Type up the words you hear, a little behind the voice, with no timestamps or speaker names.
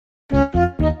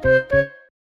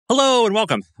Hello and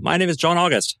welcome. My name is John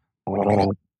August.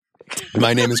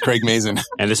 My name is Craig Mazin.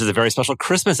 And this is a very special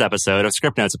Christmas episode of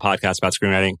Script Notes, a podcast about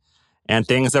screenwriting and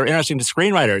things that are interesting to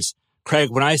screenwriters. Craig,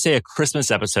 when I say a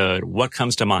Christmas episode, what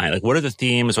comes to mind? Like, what are the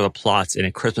themes or the plots in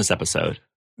a Christmas episode?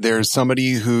 There's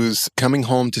somebody who's coming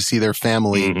home to see their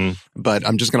family, but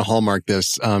I'm just going to hallmark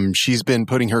this. She's been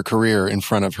putting her career in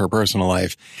front of her personal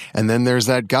life. And then there's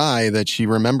that guy that she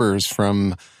remembers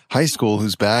from high school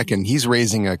who's back, and he's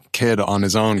raising a kid on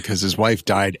his own because his wife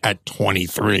died at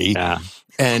 23. Yeah.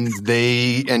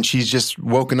 And she's just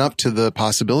woken up to the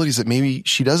possibilities that maybe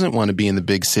she doesn't want to be in the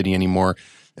big city anymore.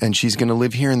 And she's going to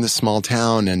live here in this small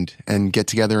town and get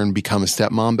together and become a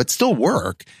stepmom, but still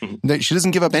work. She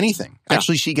doesn't give up anything. Yeah.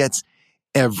 Actually, she gets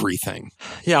everything.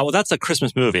 Yeah, well, that's a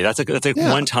Christmas movie. That's a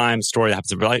one-time story that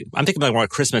happens. I'm thinking about more a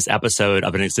Christmas episode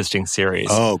of an existing series.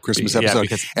 Oh, Christmas episode.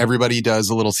 Because everybody does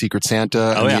a little Secret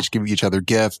Santa, and they each give each other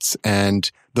gifts, and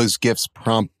those gifts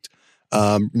prompt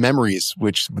memories,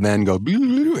 which then go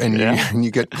and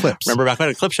you get clips. Remember back when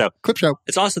a clip show? Clip show.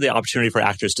 It's also the opportunity for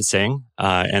actors to sing,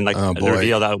 and the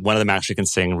reveal that one of them actually can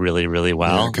sing really, really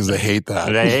well. Because they hate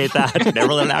that. They hate that.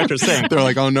 Never let an actor sing. They're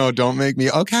like, oh no, don't make me.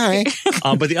 Okay.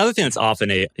 But the other thing that's often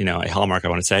a hallmark, I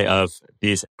want to say, of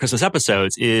these Christmas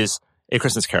episodes is A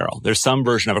Christmas Carol. There's some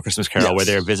version of A Christmas Carol where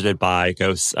they're visited by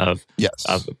ghosts of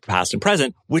past and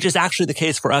present, which is actually the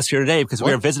case for us here today because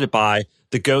we are visited by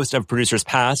the ghost of producers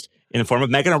past in the form of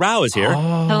Meghana Rao is here.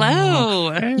 Oh.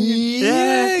 Hello.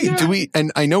 Yay. Do we?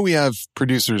 And I know we have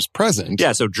producers present.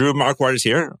 Yeah. So Drew Marquardt is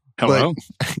here. Hello.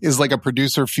 But is like a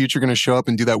producer future going to show up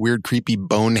and do that weird, creepy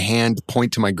bone hand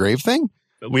point to my grave thing?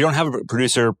 We don't have a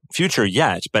producer future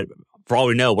yet, but for all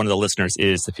we know, one of the listeners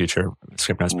is the future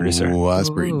Script Notes producer. Ooh, that's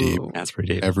pretty deep. That's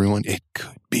pretty deep. Everyone, it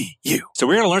could be you. So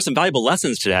we're going to learn some valuable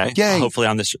lessons today. Yay. Hopefully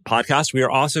on this podcast. We are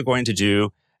also going to do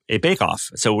a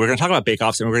bake-off. So we're going to talk about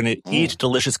bake-offs and we're going to eat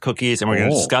delicious cookies and we're going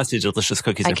to discuss these delicious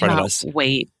cookies in front of us.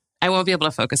 Wait. I won't be able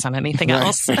to focus on anything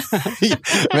else.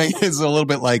 It's a little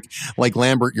bit like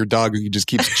Lambert, your dog, who just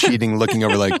keeps cheating, looking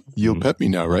over like, you'll pet me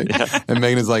now, right? Yeah. And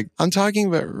Megan is like, I'm talking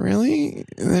about, really?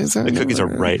 The cookies are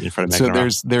right in front of Megan.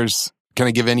 So there's, can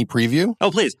I give any preview?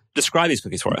 Oh, please. Describe these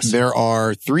cookies for us. There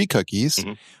are 3 cookies.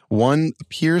 One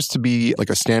appears to be like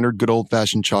a standard good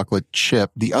old-fashioned chocolate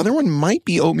chip. The other one might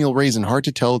be oatmeal raisin. Hard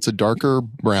to tell. It's a darker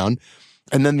brown.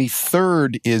 And then the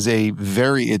third is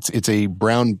it's a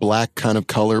brown black kind of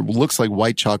color. Looks like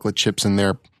white chocolate chips in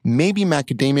there. Maybe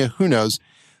macadamia. Who knows?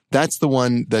 That's the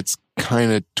one that's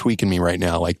kind of tweaking me right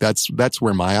now. Like that's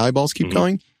where my eyeballs keep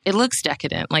going. It looks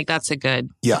decadent. Like that's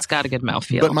it's got a good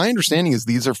mouthfeel. But my understanding is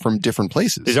these are from different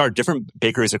places. These are different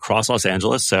bakeries across Los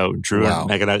Angeles. So Drew and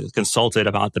Megan consulted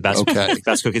about the best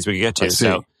cookies we could get to.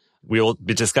 So we will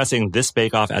be discussing this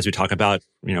bake-off as we talk about,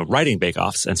 writing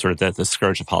bake-offs and sort of the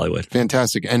scourge of Hollywood.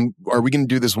 Fantastic. And are we going to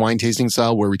do this wine tasting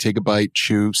style where we take a bite,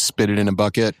 chew, spit it in a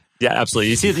bucket? Yeah, absolutely.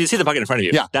 You see the bucket in front of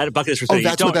you. Yeah. That bucket is for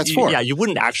that's what that's for. Yeah, you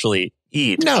wouldn't actually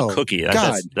eat a cookie.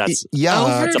 That's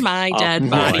over my dead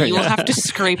body. You will have to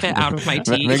scrape it out of my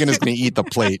teeth. Megan is going to eat the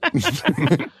plate.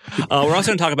 We're also going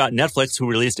to talk about Netflix, who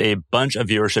released a bunch of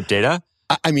viewership data.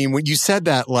 I mean, when you said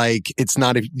that, like,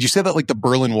 you said that like the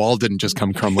Berlin Wall didn't just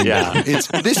come crumbling down.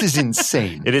 This is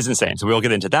insane. It is insane. So we'll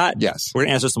get into that. Yes. We're going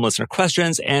to answer some listener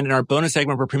questions. And in our bonus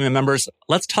segment for premium members,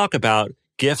 let's talk about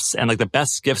gifts and like the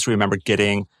best gifts we remember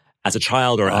getting as a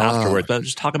child or afterwards. But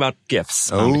just talk about gifts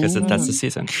because that's the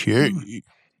season. Okay.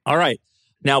 All right.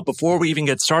 Now, before we even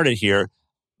get started here,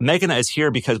 Meghana is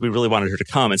here because we really wanted her to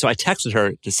come. And so I texted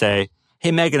her to say,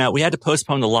 hey, Meghana, we had to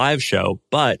postpone the live show,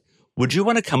 but would you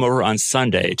want to come over on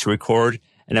Sunday to record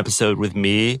an episode with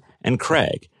me and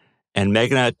Craig? And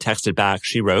Meghana texted back,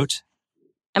 she wrote.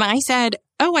 And I said,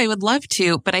 oh, I would love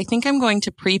to, but I think I'm going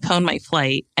to prepone my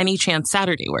flight. Any chance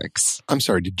Saturday works? I'm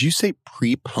sorry, did you say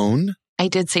prepone? I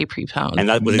did say prepone. And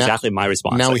that was exactly my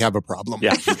response. Now we have a problem.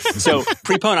 Yeah. So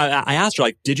prepone, I asked her,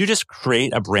 like, did you just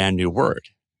create a brand new word?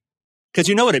 Because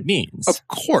you know what it means. Of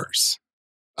course.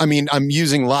 I mean, I'm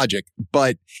using logic,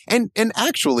 but, and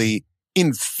actually,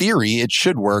 in theory, it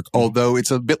should work, although it's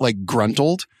a bit like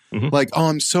gruntled. Like, oh,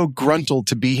 I'm so gruntled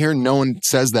to be here. No one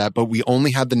says that, but we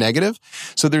only have the negative.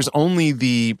 So there's only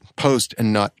the post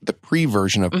and not the pre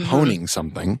version of poning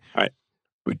something. All right.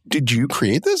 Did you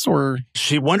create this or?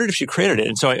 She wondered if she created it.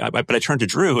 And so I turned to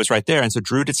Drew, who was right there. And so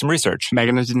Drew did some research.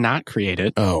 Meghana did not create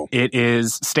it. Oh. It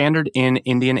is standard in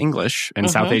Indian English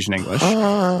and South Asian English.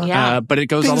 But it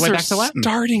goes all the way back to Latin.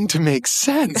 Starting to make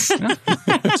sense.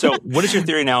 So what is your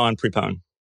theory now on prepone?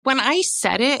 When I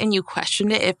said it and you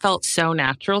questioned it, it felt so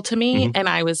natural to me. And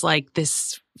I was like,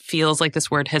 this feels like this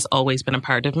word has always been a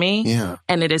part of me. Yeah.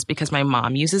 And it is because my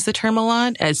mom uses the term a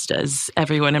lot, as does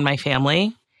everyone in my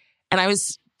family. And I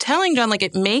was telling John, like,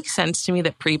 it makes sense to me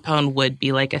that prepone would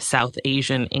be like a South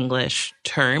Asian English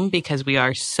term because we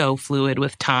are so fluid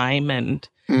with time and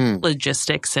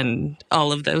logistics and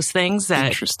all of those things. That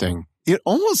Interesting. It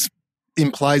almost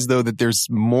implies, though, that there's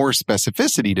more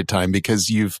specificity to time because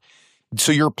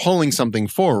you're pulling something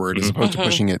forward as opposed to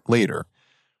pushing it later.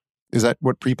 Is that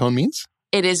what prepone means?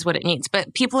 It is what it means.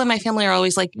 But people in my family are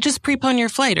always like, just prepone your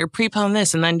flight or prepone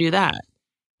this and then do that.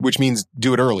 Which means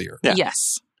do it earlier. Yeah.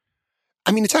 Yes.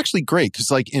 I mean, it's actually great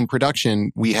because, like, in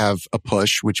production, we have a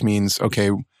push, which means, okay,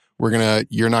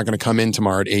 you're not going to come in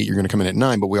tomorrow at 8, you're going to come in at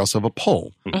 9, but we also have a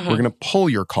pull. We're going to pull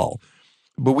your call.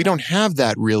 But we don't have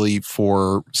that really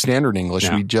for standard English.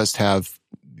 No. We just have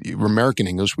American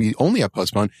English. We only have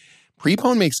postpone.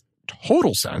 Prepone makes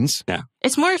total sense. Yeah.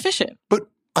 It's more efficient. But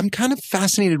I'm kind of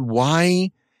fascinated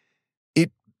why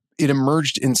it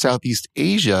emerged in Southeast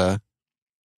Asia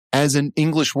as an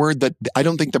English word that I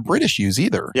don't think the British use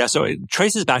either. Yeah, so it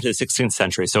traces back to the 16th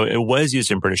century. So it was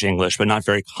used in British English, but not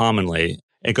very commonly.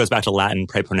 It goes back to Latin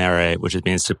preponere, which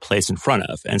means to place in front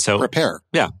of. And so Prepare.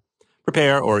 Yeah.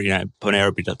 Prepare, or, ponere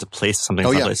would be to place something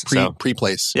someplace.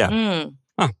 Pre-place. Yeah.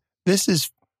 This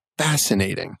is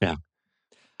fascinating. Yeah.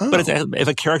 Oh. But if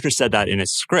a character said that in a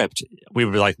script, we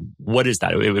would be like, what is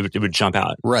that? It would jump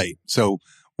out. Right. So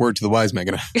word to the wise,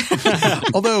 Megan.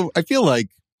 Although I feel like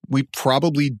we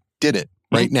probably did it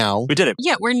right now. We did it.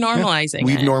 Yeah, we're normalizing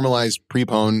We've it. normalized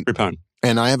prepone.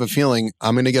 And I have a feeling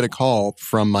I'm going to get a call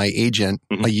from my agent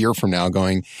a year from now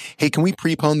going, hey, can we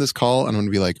prepone this call? And I'm going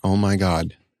to be like, oh my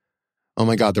God,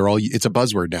 it's a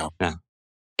buzzword now. Yeah.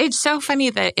 It's so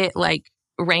funny that it like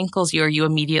rankles you or you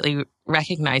immediately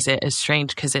recognize it as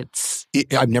strange because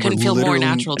I've never can feel more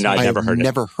natural to me. I've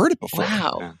never heard it before.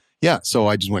 Wow. Yeah. So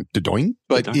I just went doing,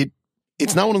 but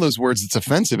it's not one of those words that's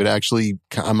offensive.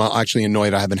 I'm actually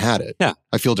annoyed I haven't had it. Yeah.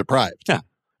 I feel deprived. Yeah.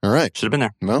 All right. Should have been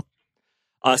there.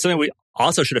 Well, something we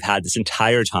also should have had this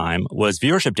entire time was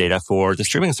viewership data for the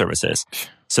streaming services.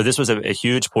 So this was a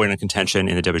huge point of contention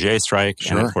in the WGA strike.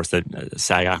 Sure. And of course, the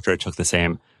SAG-AFTRA took the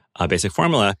same basic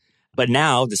formula. But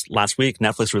now, this last week,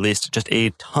 Netflix released just a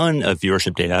ton of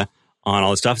viewership data on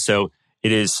all this stuff. So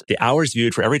it is the hours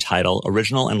viewed for every title,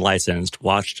 original and licensed,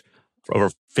 watched for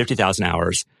over 50,000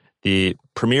 hours. The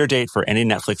premiere date for any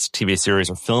Netflix TV series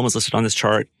or film is listed on this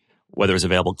chart, whether it's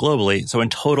available globally. So in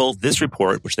total, this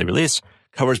report, which they released,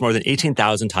 covers more than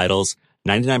 18,000 titles,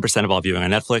 99% of all viewing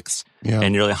on Netflix,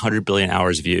 and nearly 100 billion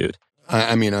hours viewed.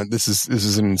 I mean, this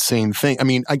is an insane thing. I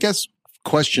mean, I guess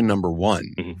question number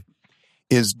one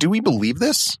is, do we believe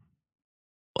this?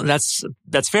 Well,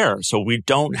 that's fair. So we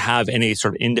don't have any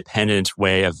sort of independent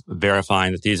way of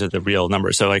verifying that these are the real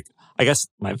numbers. So like, I guess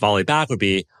my volley back would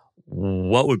be,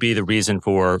 what would be the reason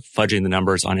for fudging the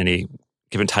numbers on any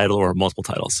given title or multiple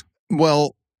titles?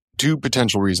 Well, two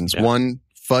potential reasons. Yeah. One,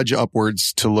 fudge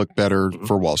upwards to look better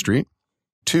for Wall Street.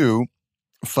 Two,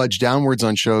 fudge downwards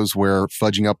on shows where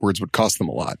fudging upwards would cost them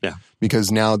a lot. Yeah. Because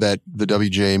now that the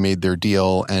WGA made their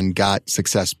deal and got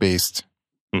success-based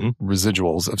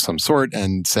residuals of some sort,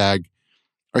 and SAG,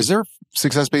 is there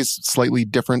success-based slightly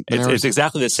different than ours? It's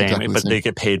exactly the same, but they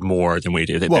get paid more than we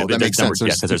do. That makes sense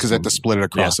because they have to split it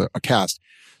across a cast.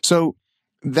 So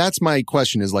that's my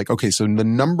question is like, okay, so the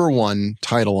number one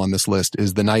title on this list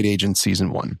is The Night Agent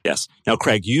Season 1. Yes. Now,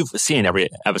 Craig, you've seen every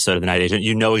episode of The Night Agent.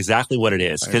 You know exactly what it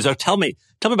is. Because tell me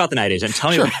about The Night Agent. Tell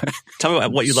me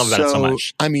what you love about it so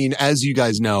much. I mean, as you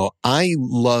guys know, I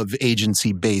love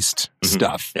agency-based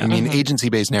stuff. Yeah. I mean,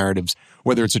 agency-based narratives,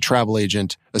 whether it's a travel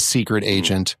agent, a secret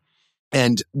agent.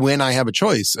 And when I have a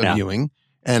choice of viewing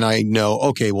and I know,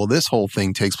 okay, well, this whole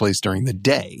thing takes place during the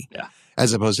day. Yeah.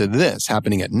 As opposed to this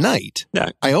happening at night.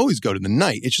 Yeah. I always go to the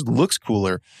night. It just looks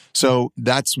cooler. So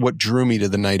that's what drew me to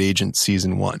The Night Agent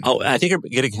Season 1. Oh, I think you're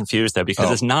getting confused there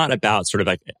because it's not about sort of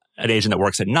like an agent that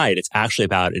works at night. It's actually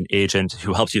about an agent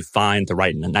who helps you find the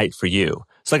right night for you.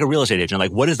 It's like a real estate agent.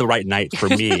 Like, what is the right night for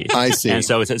me? I see. And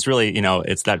so it's really,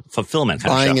 it's that fulfillment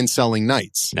kind of show. Buying and selling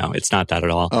nights. No, it's not that at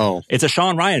all. Oh. It's a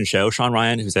Sean Ryan show. Sean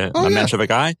Ryan, who's a mensch of a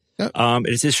guy. Yeah. It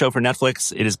is his show for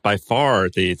Netflix. It is by far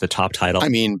the top title. I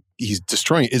mean, he's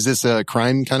destroying. Is this a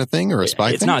crime kind of thing or a spy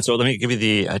thing? It's not. So let me give you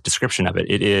the description of it.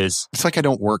 It is. It's like I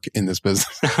don't work in this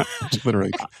business.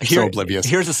 Literally. So oblivious.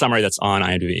 Here's a summary that's on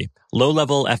IMDb.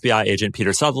 Low-level FBI agent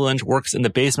Peter Sutherland works in the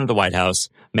basement of the White House,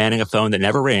 manning a phone that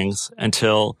never rings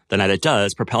until the night it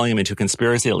does, propelling him into a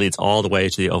conspiracy that leads all the way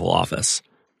to the Oval Office.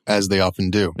 As they often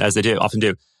do. Often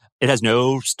do. It has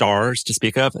no stars to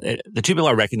speak of. The two people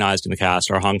I recognized in the cast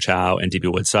are Hong Chow and D.B.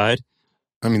 Woodside.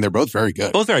 I mean, they're both very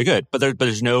good. Both very good, but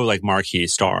there's no like marquee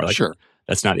star. Like, sure.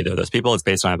 That's not either of those people. It's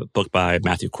based on a book by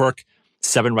Matthew Quirk,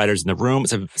 7 writers in the room.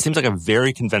 It seems like a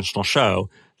very conventional show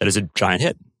that is a giant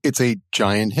hit. It's a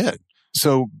giant hit.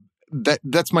 So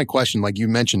that's my question. Like you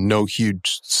mentioned, no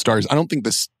huge stars. I don't think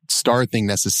the star thing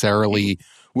necessarily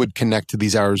would connect to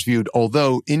these hours viewed,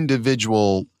 although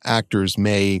individual actors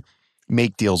may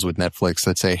make deals with Netflix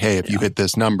that say, hey, if you hit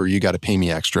this number, you got to pay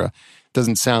me extra.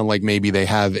 Doesn't sound like maybe they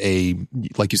have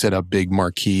like you said, a big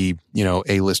marquee,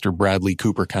 A-lister Bradley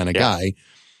Cooper kind of guy.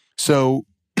 So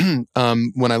when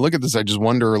I look at this, I just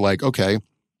wonder like, okay,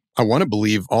 I want to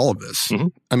believe all of this. Mm-hmm.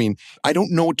 I mean, I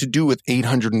don't know what to do with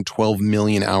 812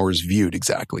 million hours viewed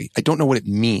exactly. I don't know what it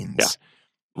means. Yeah.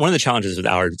 One of the challenges with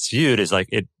hours viewed is like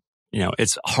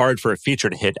it's hard for a feature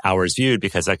to hit hours viewed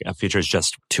because like a feature is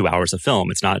just 2 hours of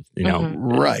film. It's not,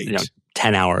 right.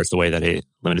 10 hours the way that a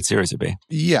limited series would be.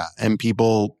 Yeah. And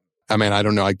people, I mean, I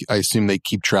don't know. I assume they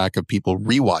keep track of people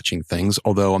rewatching things,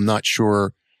 although I'm not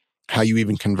sure how you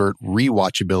even convert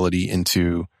rewatchability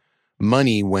into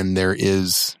money when there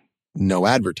is no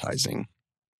advertising.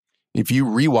 If you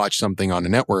rewatch something on a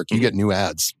network, you get new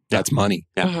ads. That's money.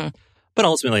 Yeah. Mm-hmm. But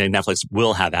ultimately, Netflix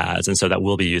will have ads, and so that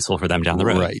will be useful for them down the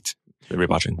road. Right. The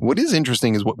rewatching. What is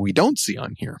interesting is what we don't see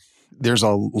on here. There's a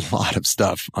lot of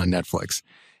stuff on Netflix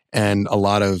and a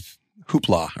lot of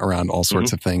hoopla around all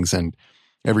sorts of things. And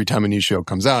every time a new show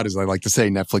comes out, as I like to say,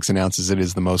 Netflix announces it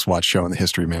is the most watched show in the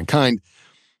history of mankind.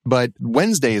 But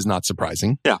Wednesday is not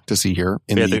surprising to see here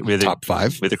in the top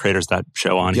 5. With the creators of that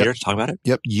show on here to talk about it.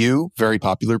 Yep. Very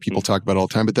popular. People talk about it all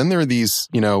the time. But then there are these,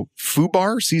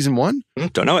 FUBAR season 1.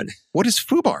 Don't know it. What is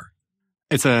FUBAR?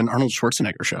 It's an Arnold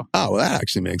Schwarzenegger show. Oh, well, that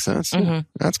actually makes sense. Mm-hmm.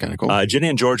 That's kind of cool. Ginny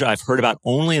and Georgia, I've heard about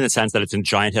only in the sense that it's a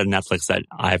giant hit on Netflix that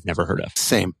I've never heard of.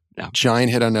 Same. Yeah. Giant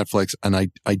hit on Netflix, and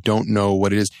I don't know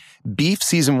what it is. Beef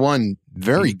season 1,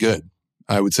 very good,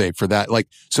 I would say, for that. Like,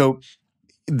 so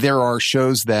there are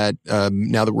shows that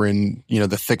now that we're in,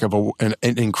 the thick of an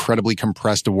incredibly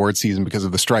compressed award season because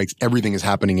of the strikes, everything is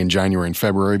happening in January and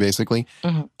February, basically.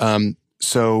 Mm-hmm.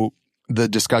 So the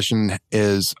discussion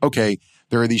is, okay,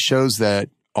 there are these shows that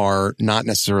are not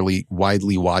necessarily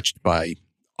widely watched by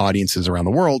audiences around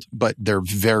the world, but they're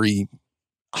very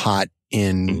hot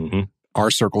in our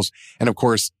circles. And of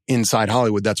course, inside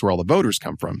Hollywood, that's where all the voters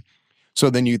come from. So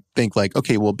then you think like,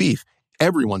 okay, well, Beef.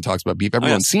 Everyone talks about Beef.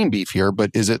 Everyone's seen Beef here, but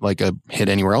is it like a hit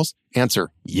anywhere else? Answer,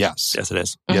 yes. Yes, it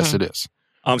is. Yes, it is.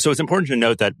 So it's important to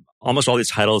note that almost all these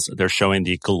titles, they're showing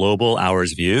the global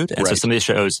hours viewed. And so some of these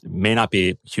shows may not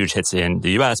be huge hits in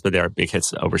the US, but they are big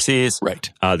hits overseas.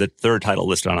 Right. The third title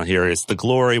listed on here is The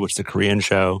Glory, which is a Korean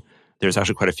show. There's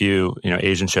actually quite a few,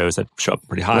 Asian shows that show up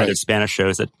pretty high. Right. There's Spanish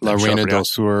shows that La show Reina up del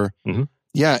Sur. Mm-hmm.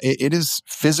 Yeah, it is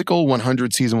Physical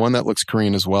 100 season 1. That looks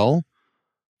Korean as well.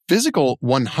 Physical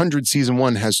 100 season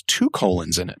 1 has 2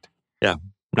 colons in it. Yeah.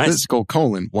 Nice. Physical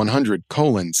 100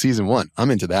 season 1.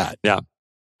 I'm into that. Yeah.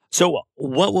 So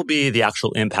what will be the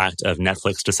actual impact of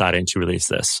Netflix deciding to release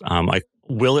this?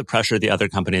 Will it pressure the other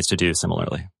companies to do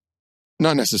similarly?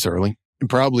 Not necessarily.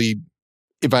 Probably,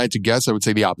 if I had to guess, I would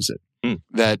say the opposite.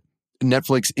 That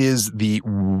Netflix is the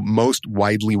most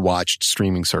widely watched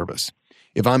streaming service.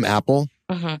 If I'm Apple,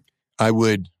 I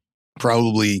would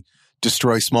probably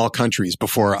destroy small countries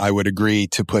before I would agree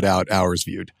to put out hours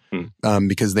viewed,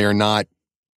 because they are not,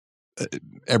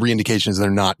 every indication is they're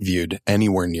not viewed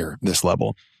anywhere near this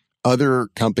level. Other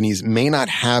companies may not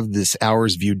have this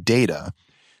hours viewed data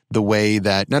the way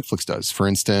that Netflix does. For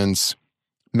instance,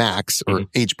 Max or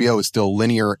HBO is still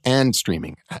linear and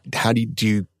streaming. How do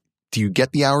you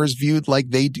get the hours viewed like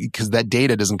they do? Because that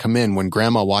data doesn't come in when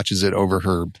grandma watches it over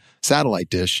her satellite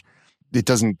dish. It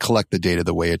doesn't collect the data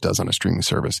the way it does on a streaming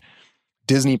service.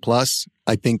 Disney Plus,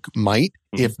 I think, might,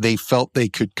 if they felt they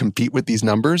could compete with these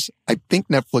numbers. I think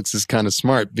Netflix is kind of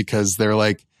smart because they're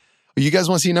like, oh, you guys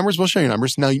want to see numbers? We'll show you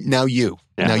numbers. Now you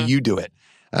do it.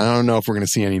 I don't know if we're going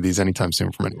to see any of these anytime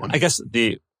soon from anyone. I guess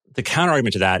the counter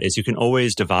argument to that is you can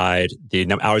always divide the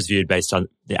hours viewed based on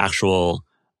the actual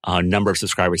number of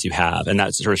subscribers you have. And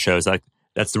that sort of shows like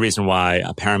that's the reason why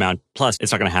Paramount Plus,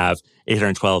 it's not going to have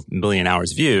 812 million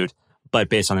hours viewed. But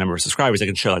based on the number of subscribers, I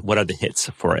can show like what are the hits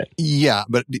for it. Yeah,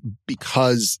 but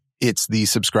because it's the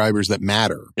subscribers that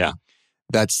matter. Yeah.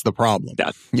 That's the problem.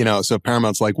 Yeah. So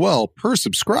Paramount's like, well, per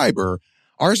subscriber,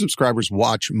 our subscribers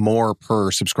watch more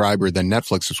per subscriber than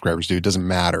Netflix subscribers do. It doesn't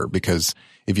matter because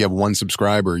if you have one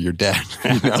subscriber, you're dead.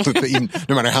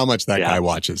 No matter how much that guy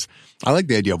watches. I like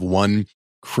the idea of one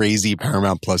crazy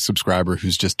Paramount Plus subscriber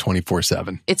who's just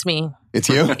 24/7. It's me. It's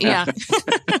you? Yeah.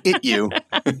 You.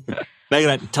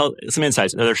 Megan, tell some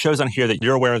insights. Are there shows on here that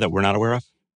you're aware of that we're not aware of?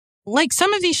 Like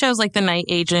some of these shows like The Night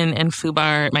Agent and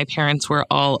FUBAR, my parents were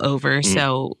all over.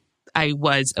 So I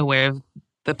was aware of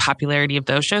the popularity of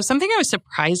those shows. Something I was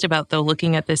surprised about, though,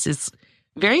 looking at this is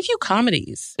very few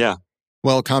comedies. Yeah.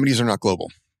 Well, comedies are not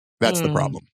global. That's the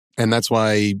problem. And that's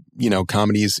why,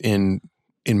 comedies in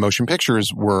motion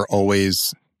pictures were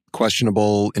always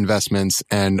questionable investments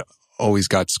and always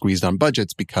got squeezed on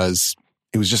budgets because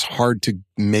it was just hard to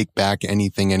make back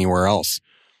anything anywhere else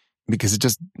because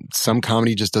some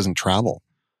comedy just doesn't travel.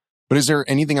 But is there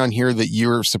anything on here that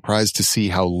you're surprised to see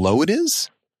how low it is?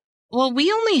 Well,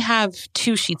 we only have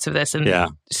 2 sheets of this, and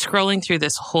scrolling through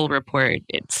this whole report,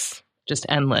 it's just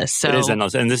endless. So it is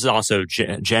endless. And this is also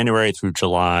January through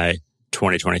July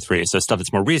 2023. So stuff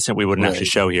that's more recent, we wouldn't actually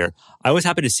show here. I was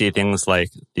happy to see things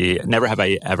like the Never Have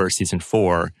I Ever season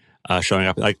 4 showing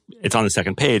up. Like, it's on the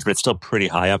second page, but it's still pretty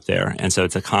high up there. And so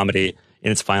it's a comedy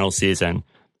in its final season.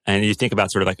 And you think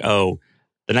about sort of like,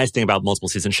 the nice thing about multiple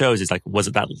season shows is like, was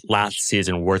it that last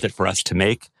season worth it for us to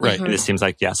make? Right. And it seems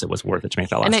like, yes, it was worth it to make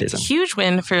that last season. And a huge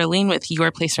win for Aline with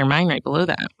Your Place or Mine right below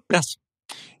that. Yes.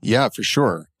 Yeah, for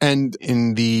sure. And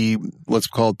in the, let's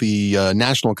call it the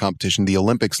national competition, the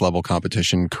Olympics level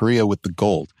competition, Korea with the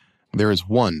gold. There is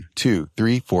 1, 2,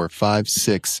 3, 4, 5,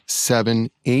 6, 7,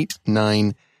 8,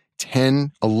 9,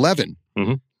 10, 11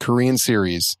 Korean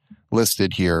series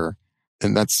listed here.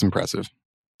 And that's impressive.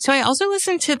 So I also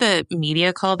listened to the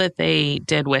media call that they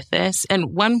did with this.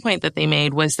 And one point that they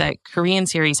made was that Korean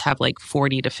series have like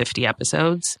 40 to 50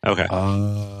 episodes. Okay.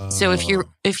 So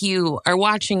if you are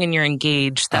watching and you're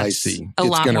engaged, that's a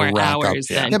lot more hours.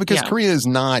 Yeah, because Korea is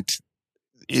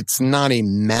it's not a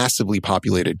massively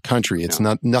populated country. It's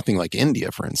nothing like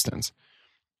India, for instance.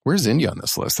 Where's India on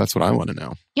this list? That's what I want to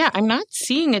know. Yeah, I'm not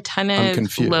seeing a ton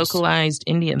of localized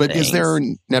Indian things. But is there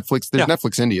Netflix? There's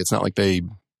Netflix India. It's not like they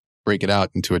break it out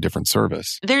into a different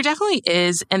service. There definitely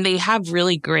is. And they have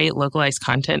really great localized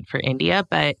content for India.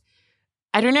 But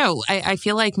I don't know. I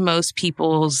feel like most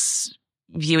people's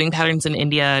viewing patterns in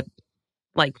India,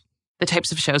 like the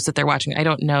types of shows that they're watching, I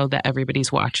don't know that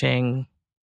everybody's watching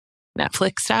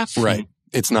Netflix stuff. Right.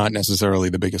 It's not necessarily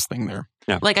the biggest thing there.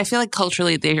 Yeah. Like, I feel like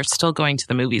culturally, they're still going to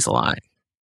the movies a lot.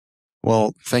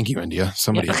 Well, thank you, India.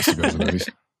 Somebody has to go to the movies.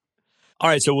 All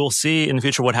right. So we'll see in the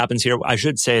future what happens here. I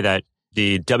should say that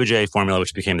the WGA formula,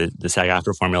 which became the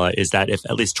SAG-AFTRA formula, is that if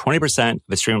at least 20% of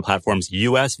the streaming platform's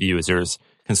U.S. users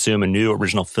consume a new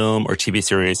original film or TV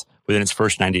series within its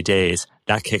first 90 days,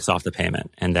 that kicks off the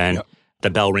payment. And then the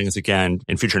bell rings again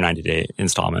in future 90-day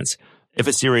installments. If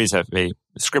a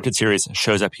scripted series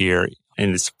shows up here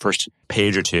in this first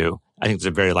page or two, I think there's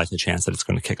a very likely chance that it's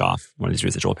going to kick off one of these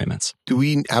residual payments. Do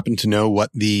we happen to know what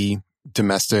the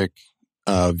domestic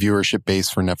viewership base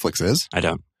for Netflix is? I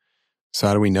don't. So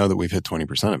how do we know that we've hit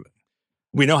 20% of it?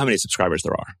 We know how many subscribers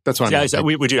there are. That's what I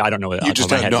mean. We do. I don't know what you just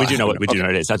don't know. We do know what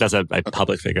it is. That's a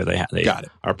public figure they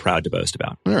are proud to boast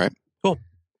about. All right. Cool.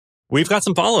 We've got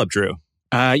some follow-up, Drew.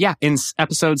 In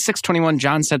episode 621,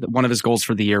 John said that one of his goals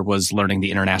for the year was learning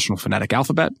the International Phonetic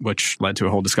Alphabet, which led to a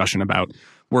whole discussion about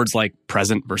words like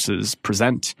present versus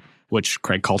present, which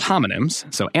Craig called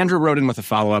homonyms. So Andrew wrote in with a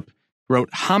follow-up,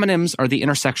 homonyms are the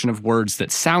intersection of words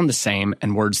that sound the same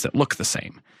and words that look the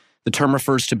same. The term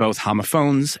refers to both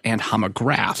homophones and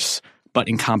homographs, but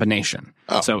in combination.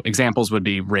 Oh. So examples would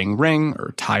be ring, ring,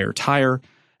 or tire, tire.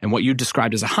 And what you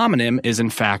described as a homonym is,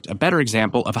 in fact, a better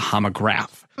example of a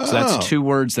homograph. So that's two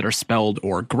words that are spelled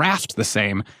or graphed the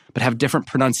same, but have different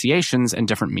pronunciations and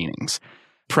different meanings.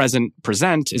 Present,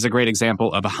 present is a great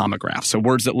example of a homograph. So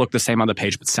words that look the same on the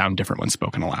page but sound different when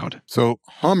spoken aloud. So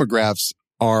homographs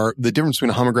are the difference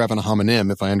between a homograph and a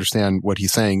homonym, if I understand what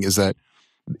he's saying, is that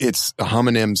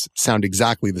homonyms sound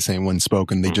exactly the same when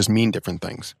spoken. They just mean different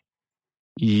things.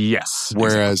 Yes.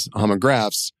 Whereas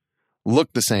homographs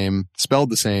look the same, spelled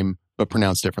the same, but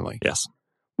pronounced differently. Yes.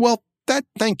 Well,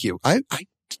 thank you. I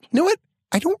you know what?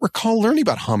 I don't recall learning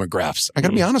about homographs. I got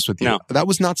to be honest with you. No. That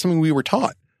was not something we were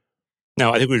taught.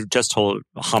 No, I think we were just told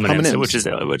homonyms. which is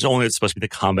only supposed to be the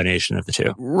combination of the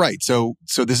two. Right. So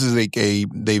this is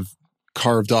they've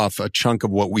carved off a chunk of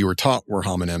what we were taught were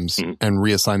homonyms and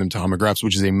reassigned them to homographs,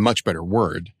 which is a much better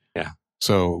word. Yeah.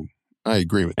 So I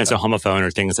agree with that. And so homophone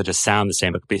are things that just sound the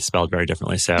same but could be spelled very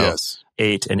differently. So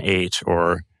ate and H,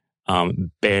 or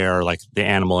bear, like the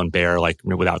animal, and bear, like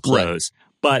without clothes. Right.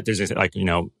 But there's like,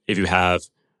 if you have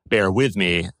bear with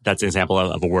me, that's an example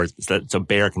of a word. So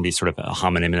bear can be sort of a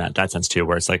homonym in that sense too,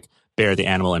 where it's like bear the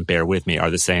animal and bear with me are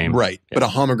the same. Right. Yeah. But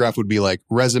a homograph would be like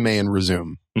resume and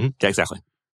resume. Mm-hmm. Yeah, exactly.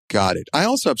 Got it. I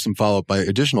also have some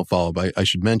additional follow-up I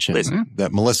should mention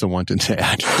that Melissa wanted to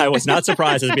add. I was not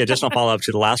surprised there'd be additional follow-up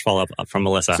to the last follow-up from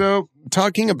Melissa. So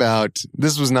talking about,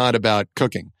 this was not about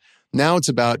cooking. Now it's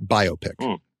about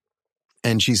biopic.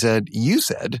 And she said,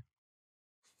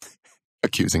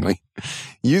 accusingly,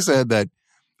 you said that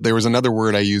there was another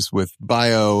word I used with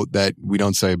bio that we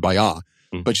don't say bia,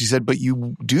 but she said, but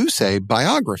you do say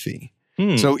biography.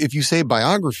 So if you say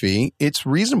biography, it's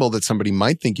reasonable that somebody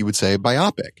might think you would say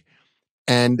biopic.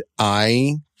 And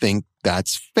I think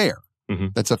that's fair.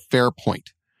 That's a fair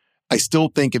point. I still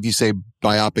think if you say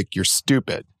biopic, you're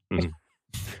stupid. I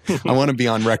want to be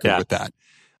on record with that.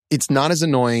 It's not as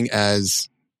annoying as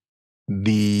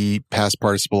the past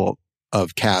participle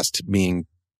of cast being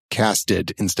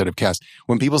casted instead of cast.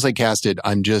 When people say casted,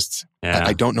 I'm just,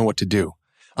 I don't know what to do.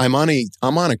 I'm on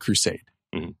a crusade.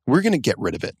 We're going to get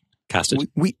rid of it. Casted.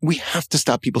 We have to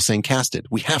stop people saying casted.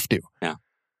 We have to. Yeah.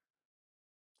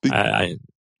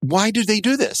 Why do they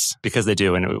do this? Because they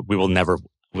do, and we will never.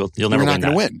 You'll never We're win. not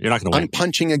going to win. You're not going to win. I'm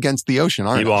punching against the ocean,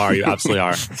 aren't you? I? You absolutely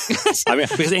are. I mean,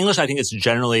 because English, I think, is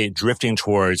generally drifting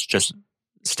towards just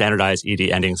standardized ED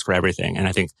endings for everything, and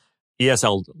I think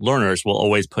ESL learners will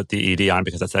always put the ED on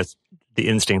because that's the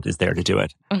instinct is there to do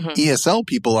it. ESL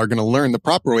people are going to learn the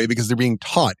proper way because they're being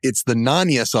taught. It's the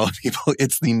non-ESL people.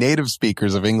 It's the native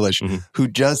speakers of English who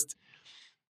just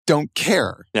don't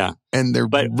care. Yeah. And they're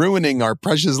ruining our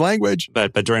precious language.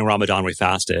 But during Ramadan, we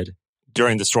fasted.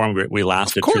 During the storm, we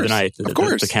lasted through the night. Of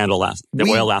course. The candle lasted. The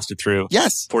oil lasted through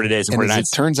 40 days and 40 nights.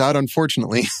 As it turns out,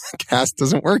 unfortunately, cast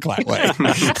doesn't work that way.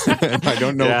 I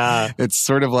don't know. Yeah. It's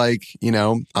sort of like,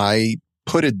 I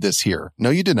putted this here. No,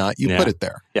 you did not. You put it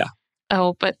there. Yeah.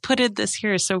 Oh, but putted this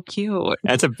here is so cute.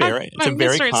 It's a very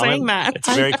common. Saying that. It's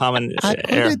a very common. I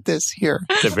putted this here.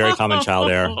 It's a very common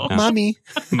child error. Yeah. Mommy,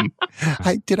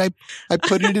 I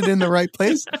put it in the right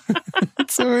place.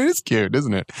 So it is cute,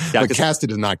 isn't it? Yeah, but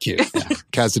casted is not cute.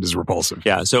 Casted is repulsive.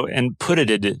 Yeah. So and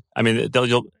putted. I mean,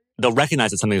 they'll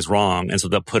recognize that something is wrong, and so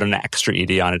they'll put an extra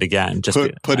ed on it again. Just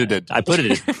put it in. I put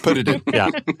it in. Put it in. Yeah.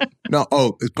 No.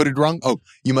 Oh, is put it wrong? Oh,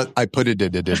 you must. I put it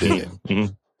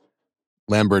in.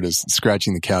 Lambert is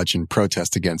scratching the couch in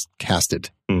protest against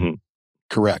casted.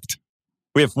 Correct.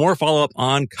 We have more follow-up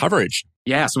on coverage.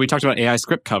 Yeah, so we talked about AI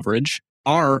script coverage.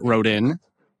 R wrote in.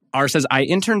 R says, I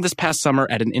interned this past summer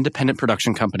at an independent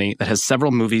production company that has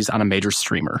several movies on a major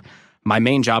streamer. My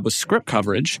main job was script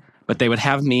coverage, but they would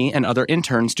have me and other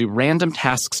interns do random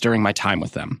tasks during my time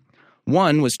with them.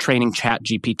 One was training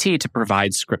ChatGPT to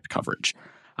provide script coverage.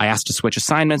 I asked to switch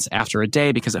assignments after a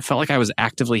day because it felt like I was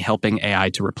actively helping AI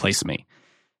to replace me.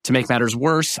 To make matters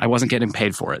worse, I wasn't getting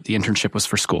paid for it. The internship was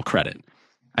for school credit.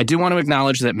 I do want to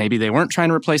acknowledge that maybe they weren't trying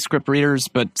to replace script readers,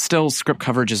 but still, script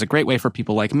coverage is a great way for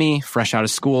people like me, fresh out of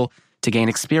school, to gain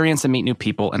experience and meet new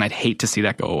people, and I'd hate to see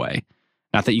that go away.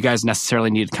 Not that you guys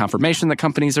necessarily needed confirmation that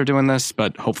companies are doing this,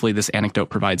 but hopefully this anecdote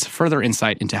provides further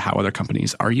insight into how other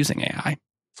companies are using AI.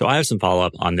 So I have some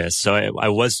follow-up on this. So I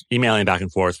was emailing back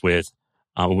and forth with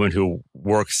a woman who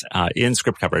works in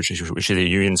script coverage. She's a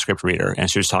union script reader,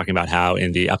 and she was talking about how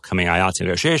in the upcoming IATSE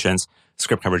negotiations,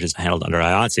 script coverage is handled under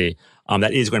IATSE.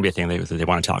 That is going to be a thing that they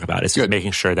want to talk about. It's just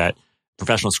making sure that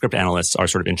professional script analysts are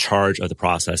sort of in charge of the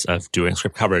process of doing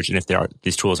script coverage. And if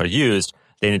these tools are used,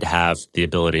 they need to have the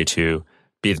ability to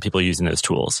be the people using those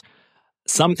tools.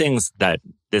 Some things that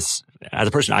as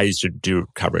a person, I used to do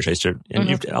coverage.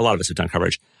 And a lot of us have done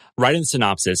coverage. Writing the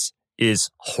synopsis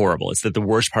is horrible. It's the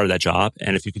worst part of that job.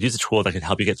 And if you could use a tool that could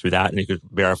help you get through that and you could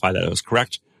verify that it was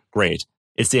correct, great.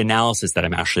 It's the analysis that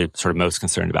I'm actually sort of most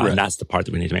concerned about. Right. And that's the part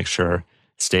that we need to make sure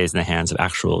stays in the hands of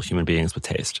actual human beings with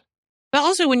taste. But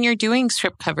also when you're doing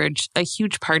script coverage, a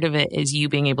huge part of it is you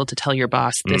being able to tell your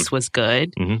boss this was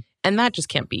good. And that just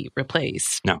can't be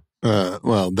replaced. No.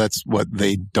 Well, that's what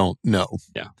they don't know.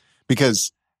 Yeah.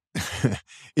 Because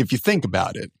if you think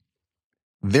about it,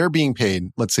 they're being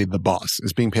paid, let's say the boss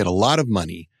is being paid a lot of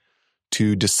money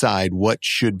to decide what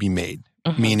should be made,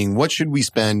 meaning what should we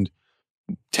spend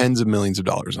tens of millions of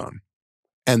dollars on?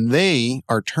 And they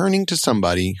are turning to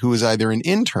somebody who is either an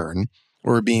intern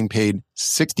or being paid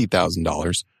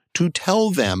 $60,000 to tell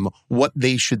them what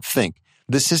they should think.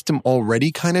 The system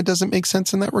already kind of doesn't make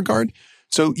sense in that regard.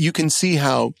 So you can see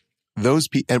how those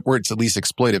people, where it's at least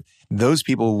exploitive, those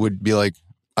people would be like,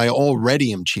 I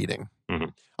already am cheating.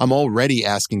 I'm already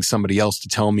asking somebody else to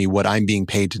tell me what I'm being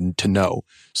paid to know.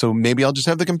 So maybe I'll just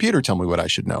have the computer tell me what I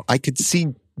should know. I could see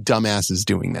dumbasses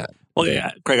doing that. Well,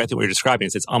 yeah, Craig, I think what you're describing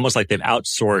is it's almost like they've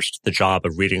outsourced the job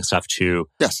of reading stuff to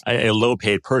a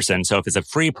low-paid person. So if it's a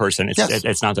free person, it's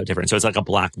not that different. So it's like a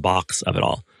black box of it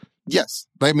all. Yes.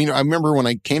 I mean, I remember when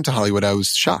I came to Hollywood, I was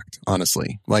shocked,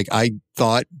 honestly. Like, I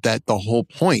thought that the whole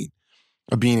point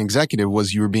of being an executive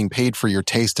was you were being paid for your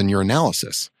taste and your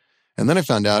analysis. And then I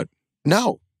found out,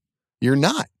 no, you're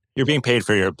not. You're being paid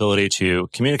for your ability to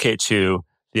communicate to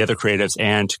the other creatives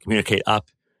and to communicate up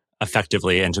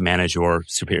effectively and to manage your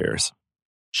superiors.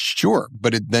 Sure.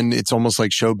 But then it's almost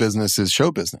like show business is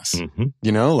show business. Mm-hmm.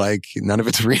 You know, like none of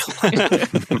it's real.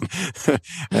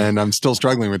 And I'm still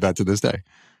struggling with that to this day.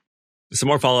 Some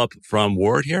more follow-up from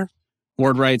Ward here.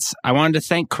 Ward writes, I wanted to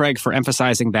thank Craig for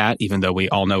emphasizing that even though we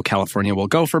all know California will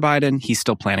go for Biden, he's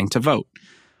still planning to vote.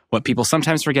 What people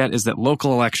sometimes forget is that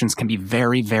local elections can be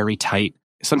very, very tight,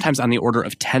 sometimes on the order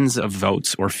of tens of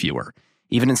votes or fewer.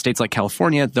 Even in states like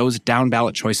California, those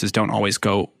down-ballot choices don't always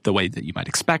go the way that you might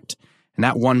expect. And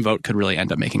that one vote could really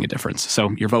end up making a difference.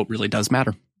 So your vote really does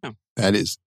matter. That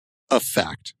is a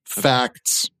fact.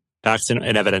 Facts. Facts and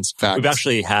evidence. Facts. We've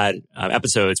actually had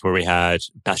episodes where we had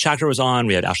Beth Schachter was on,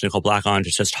 we had Ashley Nicole Black on to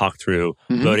just talk through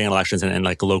voting in elections and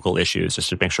like local issues just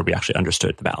to make sure we actually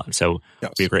understood the ballot. So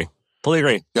we agree. Fully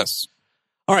agree. Yes.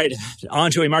 All right.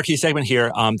 On to a marquee segment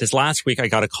here. This last week, I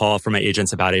got a call from my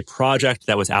agents about a project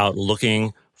that was out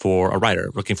looking for a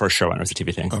writer, looking for a showrunner. It's a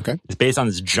TV thing. Okay. It's based on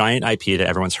this giant IP that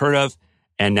everyone's heard of,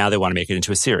 and now they want to make it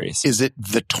into a series. Is it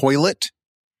The Toilet?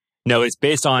 No, it's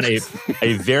based on a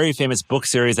very famous book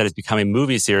series that has become a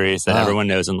movie series that everyone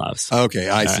knows and loves. Okay,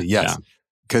 I see. Yes.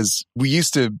 Because we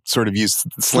used to sort of use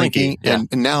Slinky, and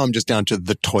now I'm just down to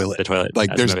The Toilet. The Toilet.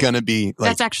 Like there's going to be...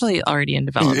 like that's actually already in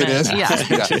development. It is?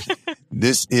 Yeah.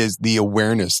 This is the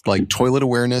awareness, like toilet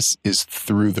awareness is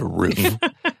through the roof.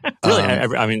 Really,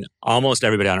 I mean, almost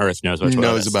everybody on Earth knows what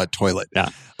toilet is. About toilet. Yeah.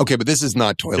 Okay, but this is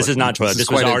not Toilet. This is not Toilet. This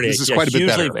was already quite a bit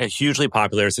better. A hugely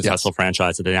popular, successful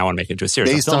franchise that they now want to make into a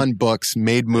series. Based on books,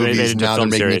 made movies, now they're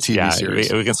making a TV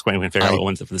series. We can figure out what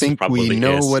ones this think probably we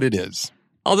know is. what it is.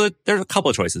 Although there are a couple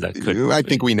of choices that could. I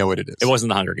think we know what it is. It wasn't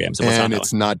the Hunger Games. And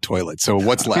it's not Toilet. So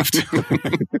what's left?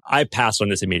 I passed on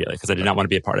this immediately because I did not want to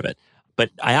be a part of it. But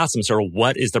I asked them, sort of,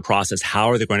 what is the process? How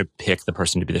are they going to pick the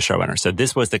person to be the showrunner? So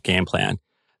this was the game plan.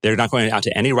 They're not going out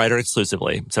to any writer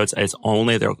exclusively. So it's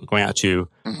only they're going out to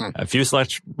a few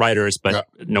select writers, but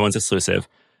no one's exclusive.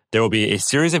 There will be a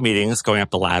series of meetings going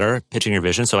up the ladder, pitching your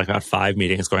vision. So like about 5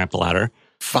 meetings going up the ladder.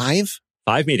 5?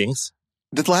 5 meetings.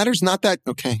 The ladder's not that...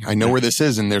 Okay, I know where this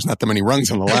is, and there's not that many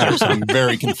rungs on the ladder, so I'm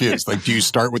very confused. Like, do you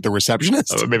start with the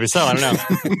receptionist? Maybe so. I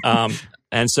don't know.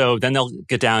 And so then they'll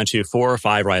get down to 4 or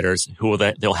 5 writers who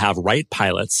they'll have write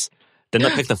pilots. Then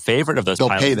they'll pick the favorite of those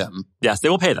pilots. They'll pay them. Yes, they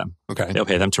will pay them. Okay. They'll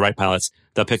pay them to write pilots.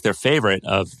 They'll pick their favorite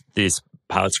of these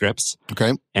pilot scripts.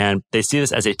 Okay. And they see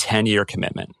this as a 10-year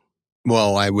commitment.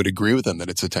 Well, I would agree with them that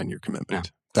it's a 10-year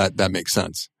commitment. Yeah. That makes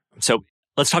sense. So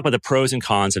let's talk about the pros and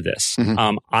cons of this.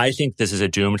 I think this is a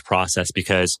doomed process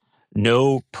because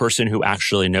no person who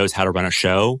actually knows how to run a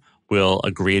show will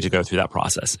agree to go through that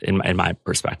process, in my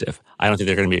perspective. I don't think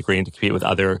they're going to be agreeing to compete with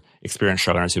other experienced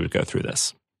showrunners who would go through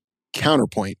this.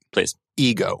 Counterpoint. Please.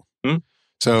 Ego.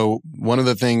 So one of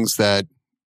the things that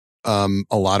a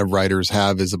lot of writers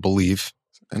have is a belief,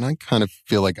 and I kind of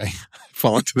feel like I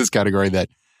fall into this category that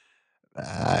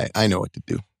I know what to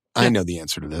do. I know the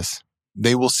answer to this.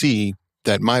 They will see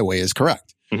that my way is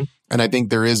correct. And I think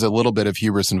there is a little bit of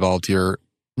hubris involved here,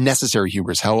 necessary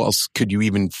hubris. How else could you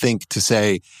even think to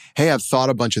say, hey, I've thought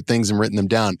a bunch of things and written them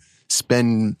down,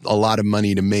 spend a lot of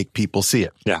money to make people see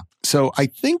it. Yeah. So I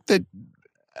think that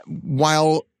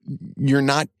while you're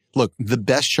not, look, the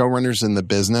best showrunners in the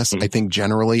business, I think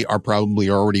generally are probably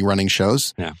already running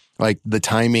shows. Yeah. Like the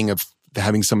timing of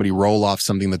having somebody roll off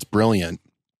something that's brilliant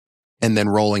and then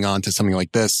rolling on to something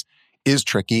like this is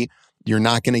tricky. You're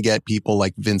not going to get people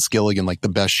like Vince Gilligan, like the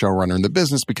best showrunner in the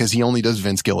business, because he only does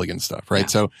Vince Gilligan stuff, right? Yeah.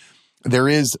 So there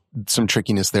is some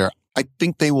trickiness there. I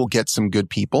think they will get some good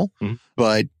people,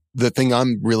 but the thing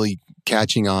I'm really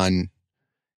catching on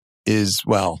is,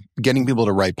 well, getting people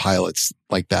to write pilots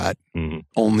like that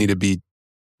only to be,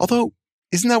 although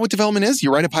isn't that what development is?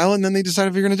 You write a pilot and then they decide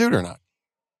if you're going to do it or not.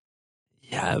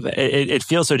 Yeah, but it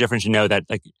feels so different to know that,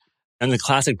 like, in the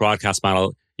classic broadcast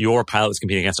model, your pilot was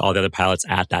competing against all the other pilots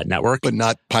at that network. But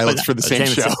not pilots for the same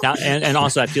show. And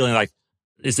also that feeling like,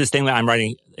 is this thing that I'm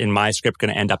writing in my script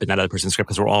going to end up in that other person's script?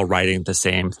 Because we're all writing the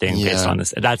same thing based on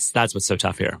this. That's what's so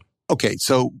tough here. Okay,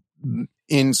 so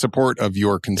in support of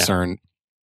your concern,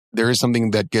 there is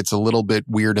something that gets a little bit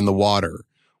weird in the water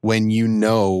when you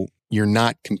know you're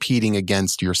not competing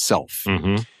against yourself.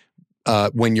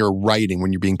 When you're writing,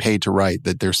 when you're being paid to write,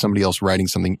 that there's somebody else writing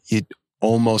something, it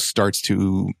almost starts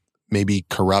to maybe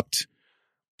corrupt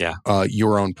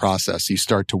your own process. You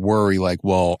start to worry like,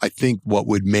 well, I think what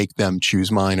would make them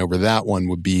choose mine over that one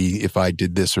would be if I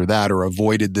did this or that or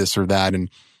avoided this or that. And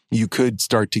you could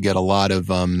start to get a lot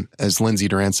of, as Lindsay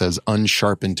Duran says,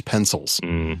 unsharpened pencils,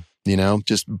 you know,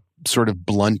 just sort of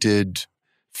blunted,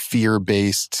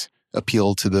 fear-based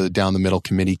appeal to the down the middle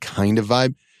committee kind of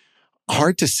vibe.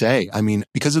 Hard to say. I mean,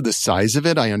 because of the size of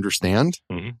it, I understand.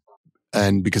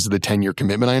 And because of the 10-year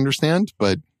commitment, I understand.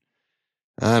 But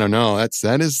I don't know. That's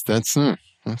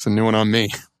a new one on me.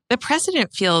 The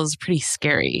precedent feels pretty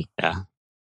scary. Yeah,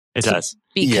 it does.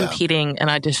 Be competing and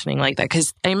auditioning like that.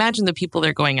 Because I imagine the people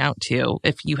they're going out to,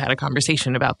 if you had a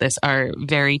conversation about this, are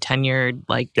very tenured,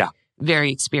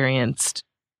 very experienced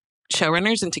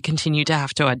showrunners. And to continue to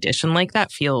have to audition like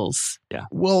that feels... Yeah.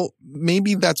 Well,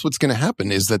 maybe that's what's going to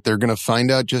happen, is that they're going to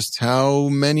find out just how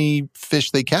many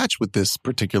fish they catch with this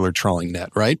particular trawling net,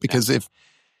 right? Because if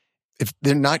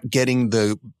they're not getting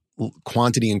the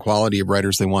quantity and quality of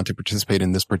writers they want to participate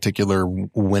in this particular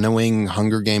winnowing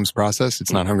Hunger Games process,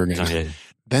 it's not Hunger Games,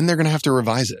 then they're going to have to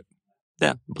revise it.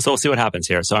 Yeah. So we'll see what happens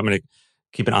here. So I'm going to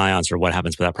keep an eye on sort of what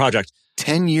happens with that project.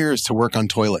 10 years to work on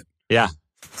Toilet. Yeah.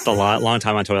 It's a long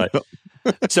time on Toilet.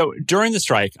 So during the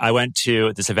strike, I went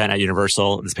to this event at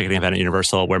Universal, this picketing event at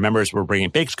Universal, where members were bringing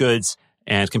baked goods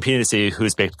and competing to see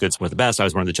whose baked goods were the best. I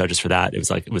was one of the judges for that.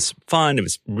 It was fun. It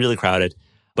was really crowded.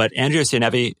 But Andrea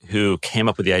Cianevi, who came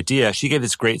up with the idea, she gave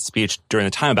this great speech during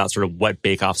the time about sort of what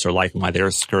bake-offs are like and why they're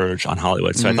a scourge on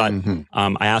Hollywood. So I thought,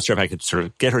 I asked her if I could sort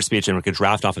of get her speech and we could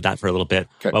draft off of that for a little bit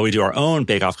while we do our own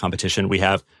bake-off competition. We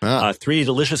have 3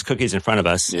 delicious cookies in front of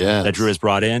us that Drew has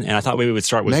brought in. And I thought we would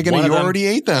start with Megan, one of them. you already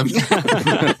ate them.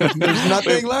 There's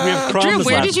nothing left. Drew,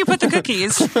 where did you put the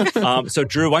cookies? So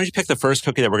Drew, why don't you pick the first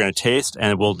cookie that we're going to taste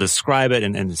and we'll describe it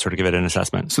and sort of give it an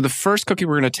assessment. So the first cookie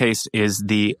we're going to taste is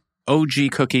the OG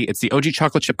cookie. It's the OG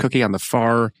chocolate chip cookie on the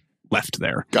far left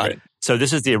there. Got it. So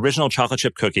this is the original chocolate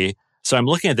chip cookie. So I'm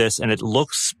looking at this and it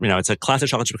looks, it's a classic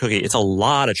chocolate chip cookie. It's a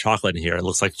lot of chocolate in here. It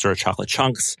looks like sort of chocolate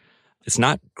chunks. It's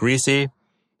not greasy.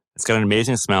 It's got an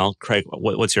amazing smell. Craig,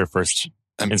 what's your first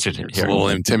instinct here? It's a little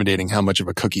intimidating how much of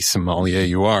a cookie sommelier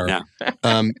you are. Yeah.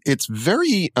 It's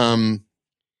very...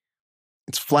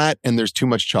 It's flat and there's too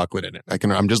much chocolate in it.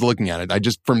 I'm just looking at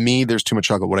it. For me, there's too much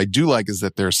chocolate. What I do like is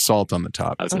that there's salt on the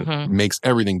top. It makes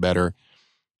everything better.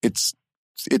 It's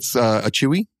a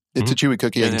chewy. It's a chewy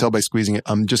cookie. I can tell by squeezing it.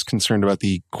 I'm just concerned about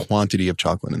the quantity of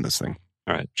chocolate in this thing.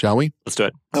 All right. Shall we? Let's do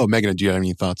it. Oh, Megan, do you have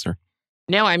any thoughts, sir?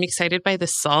 No, I'm excited by the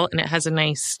salt and it has a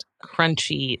nice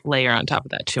crunchy layer on top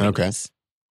of that chewiness.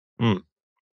 Okay.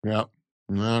 Yeah.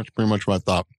 That's pretty much what I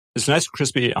thought. It's nice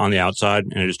crispy on the outside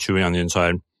and it is chewy on the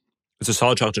inside. It's a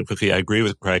solid chocolate chip cookie. I agree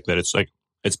with Craig that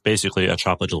it's basically a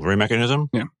chocolate delivery mechanism.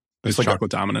 Yeah. It's like chocolate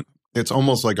dominant. It's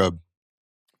almost like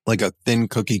a thin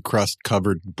cookie crust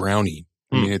covered brownie.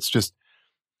 I mean, it's just...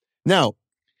 Now,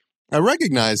 I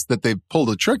recognize that they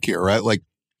pulled a trick here, right? Like,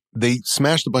 they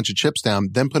smashed a bunch of chips down,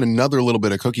 then put another little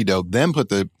bit of cookie dough, then put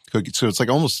the cookie... So it's like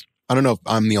almost... I don't know if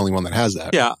I'm the only one that has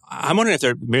that. Yeah. I'm wondering if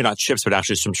they're maybe not chips, but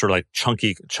actually some sort of like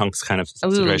chunky chunks kind of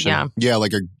situation. Yeah. Yeah,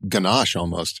 like a ganache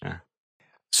almost. Yeah.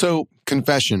 So,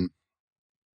 confession,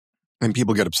 and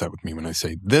people get upset with me when I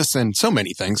say this and so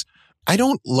many things. I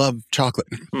don't love chocolate.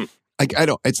 I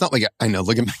don't. It's not like I know.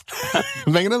 Look at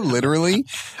Megan. Literally,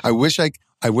 I wish I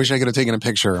could have taken a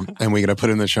picture and we could have put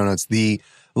it in the show notes. The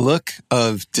look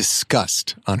of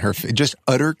disgust on her face, just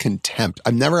utter contempt.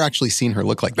 I've never actually seen her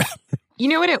look like that. You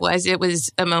know what it was? It was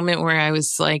a moment where I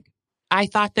was like, I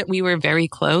thought that we were very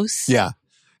close. Yeah,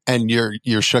 and you're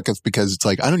shooketh because it's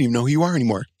like I don't even know who you are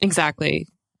anymore. Exactly.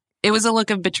 It was a look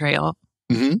of betrayal.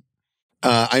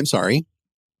 I'm sorry.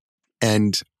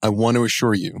 And I want to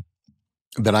assure you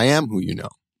that I am who you know.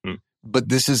 But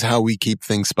this is how we keep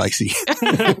things spicy.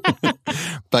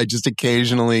 By just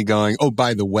occasionally going, oh,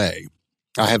 by the way,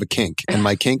 I have a kink. And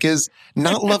my kink is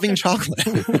not loving chocolate.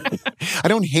 I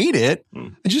don't hate it.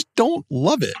 I just don't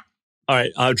love it. All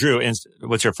right. Drew,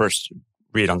 what's your first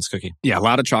read on this cookie? Yeah, a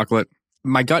lot of chocolate.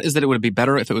 My gut is that it would be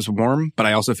better if it was warm, but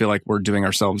I also feel like we're doing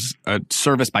ourselves a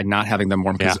service by not having them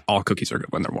warm because all cookies are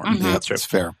good when they're warm. Yeah, that's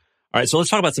fair. All right, so let's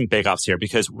talk about some bake-offs here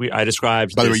because I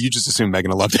described... By the way, you just assumed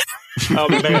Megan loved it. Oh,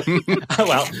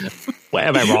 well,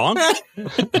 am I wrong?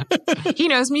 He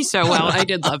knows me so well. I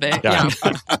did love it. Yeah.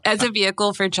 As a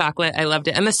vehicle for chocolate, I loved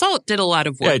it. And the salt did a lot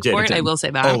of work for it. I will say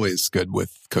that. Always good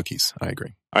with cookies. I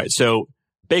agree. All right, so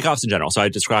bake-offs in general. So I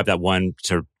described that one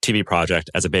sort of TV project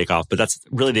as a bake-off, but that's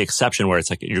really the exception where it's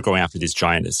like you're going after these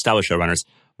giant established showrunners.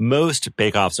 Most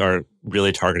bake-offs are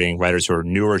really targeting writers who are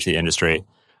newer to the industry.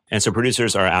 And so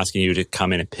producers are asking you to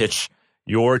come in and pitch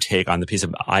your take on the piece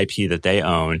of IP that they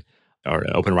own or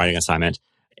open writing assignment.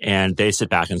 And they sit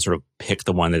back and sort of pick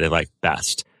the one that they like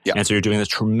best. Yeah. And so you're doing this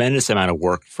tremendous amount of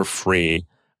work for free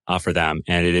for them.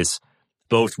 And it is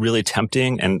both really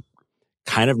tempting and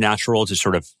kind of natural to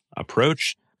sort of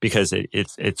approach because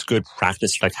it's good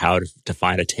practice, like how to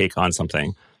find a take on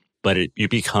something. But you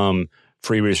become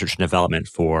free research and development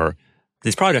for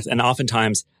these projects. And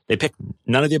oftentimes they pick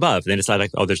none of the above. They decide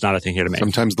like, oh, there's not a thing here to make.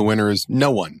 Sometimes the winner is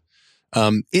no one.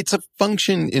 It's a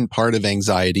function in part of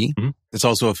anxiety. Mm-hmm. It's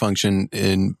also a function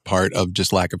in part of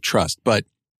just lack of trust. But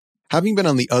having been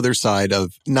on the other side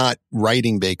of not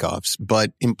writing bake-offs,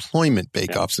 but employment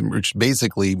bake-offs, which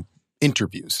basically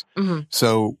interviews. Mm-hmm.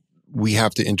 So we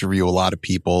have to interview a lot of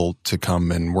people to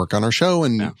come and work on our show.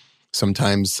 And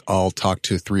sometimes I'll talk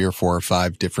to 3 or 4 or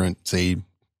 5 different, say,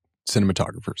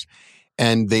 cinematographers.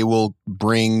 And they will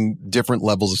bring different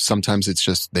levels of, sometimes it's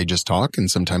just, they just talk, and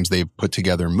sometimes they've put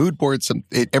together mood boards.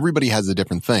 Everybody has a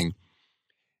different thing.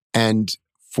 And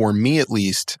for me, at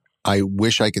least, I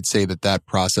wish I could say that that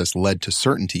process led to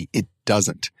certainty. It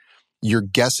doesn't. You're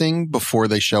guessing before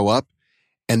they show up,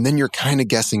 and then you're kind of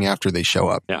guessing after they show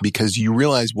up because you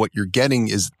realize what you're getting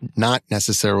is not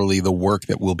necessarily the work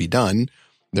that will be done.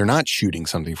 They're not shooting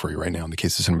something for you right now in the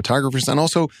case of cinematographers. And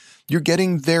also you're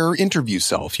getting their interview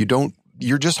self.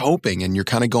 You're just hoping, and you're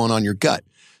kind of going on your gut.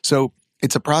 So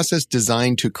it's a process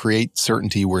designed to create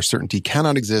certainty where certainty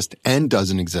cannot exist and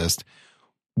doesn't exist,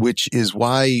 which is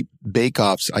why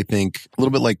bake-offs, I think, a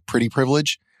little bit like pretty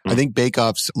privilege, I think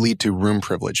bake-offs lead to room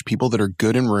privilege. People that are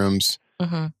good in rooms,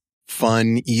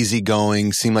 fun,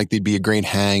 easygoing, seem like they'd be a great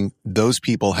hang. Those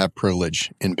people have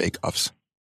privilege in bake-offs.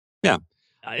 Yeah.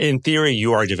 In theory,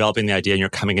 you are developing the idea and you're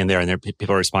coming in there and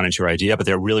people are responding to your idea, but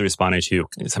they're really responding to your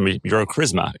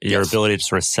charisma, your ability to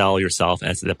sort of sell yourself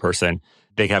as the person.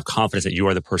 They have confidence that you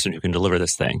are the person who can deliver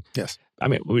this thing. Yes. I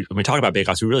mean, when we talk about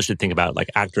bake-offs, we really should think about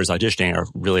like actors auditioning are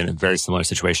really in a very similar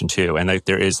situation too. And like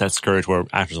there is that scourge where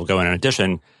actors will go in and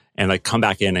audition and like come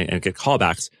back in and get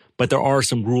callbacks. But there are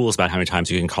some rules about how many times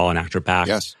you can call an actor back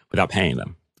without paying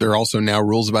them. There are also now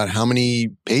rules about how many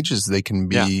pages they can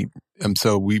be. Yeah.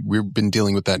 So we've been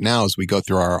dealing with that now as we go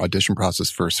through our audition process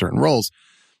for certain roles.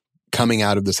 Coming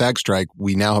out of the SAG strike,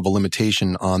 we now have a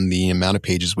limitation on the amount of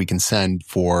pages we can send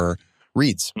for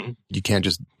reads. Mm-hmm. You can't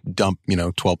just dump,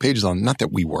 12 pages on, not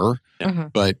that we were,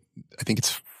 but I think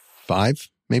it's 5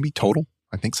 maybe total.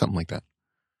 I think something like that,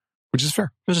 which is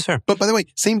fair. Which is fair. But by the way,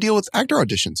 same deal with actor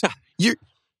auditions. Yeah.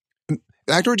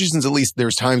 Actor auditions, at least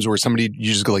there's times where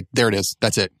you just go like, there it is.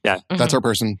 That's it. Yeah. That's our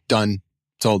person. Done.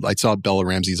 So I saw Bella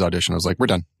Ramsey's audition. I was like, we're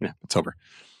done. Yeah. It's over.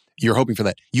 You're hoping for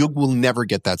that. You will never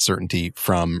get that certainty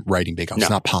from writing bake-offs. No. It's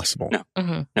not possible.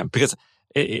 No, no, because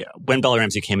when Bella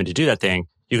Ramsey came in to do that thing,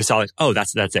 you could tell like, oh,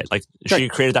 that's it. Like she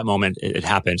created that moment. It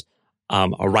happened.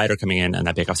 A writer coming in and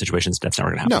that bake-off situation, that's never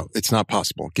going to happen. No, it's not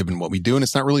possible given what we do. And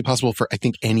it's not really possible for, I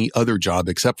think, any other job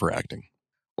except for acting.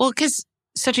 Well, because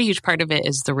such a huge part of it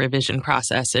is the revision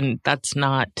process. And that's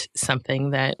not something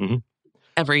that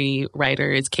every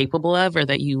writer is capable of, or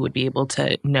that you would be able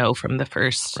to know from the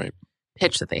first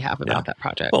pitch that they have about that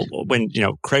project. Well, when,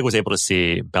 Craig was able to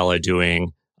see Bella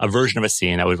doing a version of a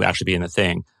scene that would actually be in the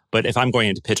thing. But if I'm going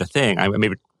in to pitch a thing, I may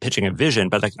be pitching a vision,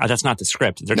 but like that's not the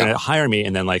script. They're going to hire me,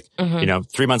 and then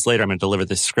 3 months later, I'm going to deliver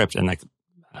this script, and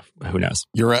who knows?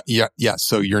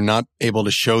 So you're not able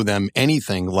to show them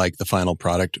anything like the final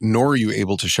product, nor are you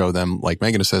able to show them, like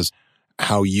Megan says,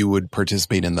 how you would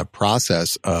participate in the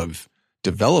process of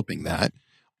developing that.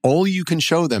 All you can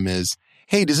show them is,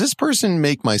 hey, does this person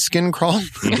make my skin crawl?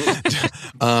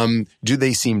 Do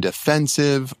they seem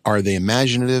defensive? Are they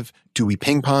imaginative? Do we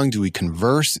ping pong? Do we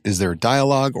converse? Is there a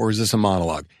dialogue, or is this a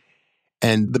monologue?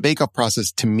 And the bake-off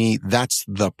process, to me, that's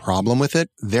the problem with it.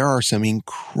 There are some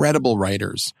incredible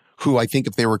writers who I think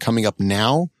if they were coming up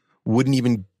now wouldn't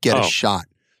even get a shot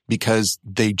because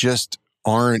they just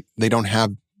they don't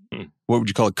have, what would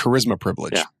you call it, charisma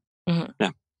privilege. Yeah. Mm-hmm.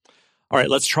 Yeah. All right,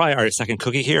 let's try our second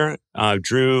cookie here.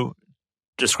 Drew,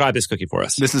 describe this cookie for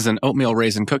us. This is an oatmeal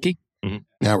raisin cookie. Mm-hmm.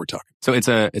 Now we're talking. So it's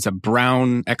a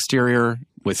brown exterior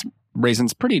with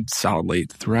raisins pretty solidly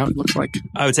throughout, it looks like.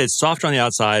 I would say it's soft on the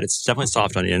outside. It's definitely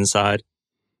soft on the inside.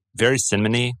 Very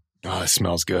cinnamony. Oh, it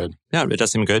smells good. Yeah, it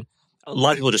does seem good. A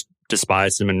lot of people just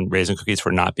despise cinnamon raisin cookies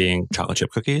for not being chocolate chip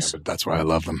cookies. Yeah, but that's why I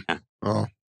love them. Yeah. Oh,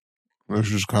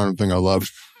 this is the kind of thing I love.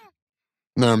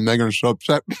 Now Megan's so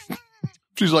upset.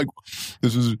 She's like,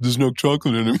 there's no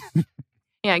chocolate in it.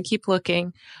 Yeah, I keep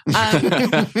looking. No,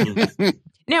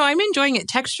 I'm enjoying it.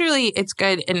 Texturally, it's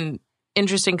good and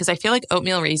interesting because I feel like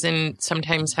oatmeal raisin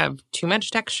sometimes have too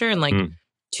much texture and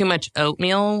too much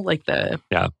oatmeal,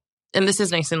 and this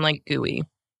is nice and gooey.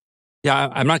 Yeah,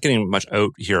 I'm not getting much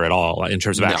oat here at all in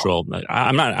terms of actual.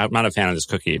 I'm not a fan of this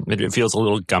cookie. It feels a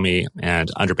little gummy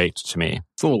and underbaked to me.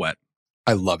 It's a little wet.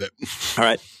 I love it. All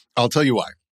right, I'll tell you why.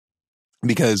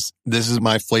 Because this is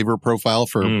my flavor profile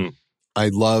for. I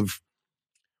love.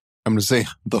 I'm going to say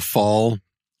the fall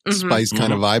spice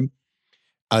kind of vibe.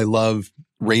 I love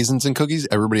raisins and cookies.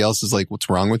 Everybody else is like, what's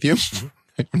wrong with you?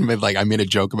 I made a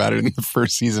joke about it in the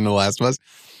first season of The Last of Us.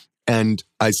 And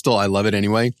I love it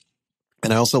anyway.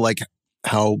 And I also like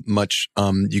how much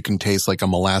you can taste like a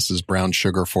molasses brown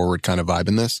sugar forward kind of vibe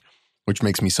in this, which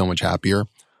makes me so much happier.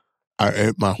 I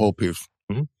ate my whole piece.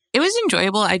 It was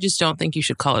enjoyable. I just don't think you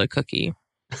should call it a cookie.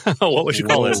 What would you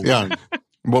call this? Yeah.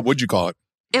 What would you call it?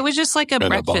 It was just like a An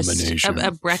breakfast, abomination.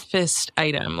 a breakfast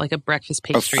item, like a breakfast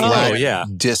pastry. A flat Oh, yeah.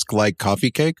 disc-like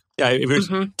coffee cake? Yeah, if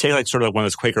you take like sort of one of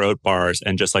those Quaker oat bars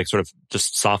and just like sort of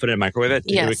just soften it and microwave it,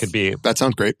 Yes. it could be. That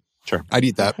sounds great. Sure. I'd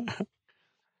eat that.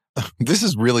 This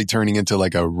is really turning into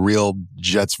like a real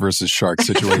Jets versus Sharks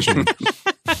situation.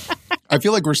 I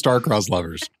feel like we're star-crossed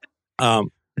lovers.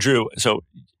 Drew, so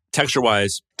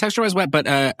texture-wise, Texture-wise wet, but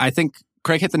I think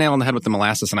Craig hit the nail on the head with the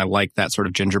molasses, and I like that sort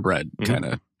of gingerbread kind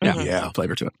of Yeah.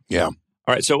 flavor to it. Yeah.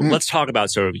 all right, so let's talk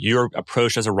about sort of your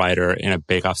approach as a writer in a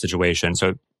bake-off situation.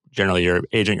 So generally your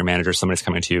agent, your manager, somebody's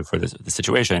coming to you for the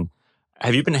situation.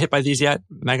 Have you been hit by these yet,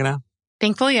 Meghna?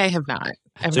 Thankfully, I have not.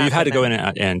 So you've had to go in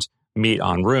and meet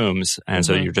on rooms, and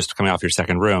so you're just coming off your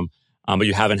second room, but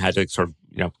you haven't had to sort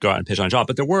of go out and pitch on a job.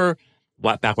 But there were,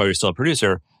 back while you were still a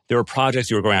producer, there were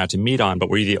projects you were going out to meet on, but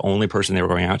were you the only person they were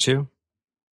going out to?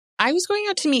 I was going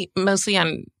out to meet mostly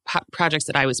on projects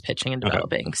that I was pitching and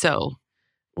developing. Okay. So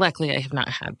luckily, I have not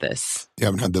had this. You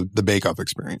haven't had the bake-off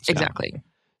experience. Exactly. Yeah.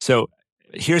 So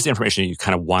here's the information you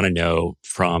kind of want to know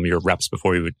from your reps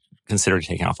before you would consider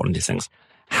taking off one of these things.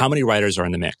 How many writers are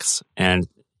in the mix? And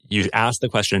you ask the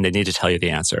question, they need to tell you the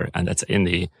answer. And that's in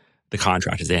the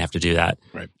contract, is they have to do that.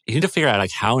 Right. You need to figure out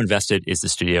like how invested is the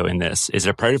studio in this? Is it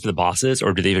a priority for the bosses,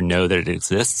 or do they even know that it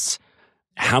exists?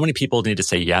 How many people need to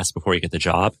say yes before you get the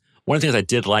job? One of the things I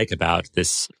did like about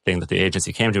this thing that the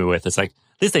agency came to me with is like,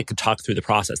 at least they could talk through the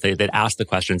process. They'd ask the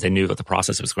questions. They knew what the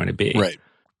process was going to be. Right.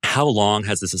 How long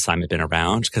has this assignment been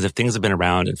around? Because if things have been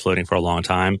around and floating for a long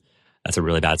time, that's a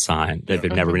really bad sign that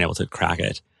they've never been able to crack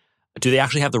it. Do they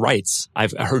actually have the rights?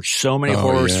 I've heard so many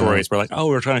horror stories where like, oh,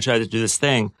 we're trying to do this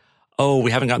thing. Oh, we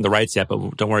haven't gotten the rights yet,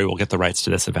 but don't worry, we'll get the rights to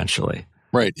this eventually.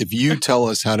 Right. If you tell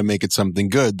us how to make it something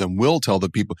good, then we'll tell the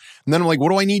people. And then I'm like, what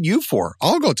do I need you for?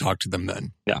 I'll go talk to them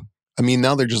then. Yeah. I mean,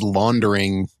 now they're just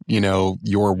laundering,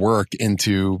 your work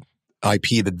into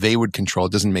IP that they would control.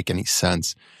 It doesn't make any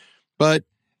sense. But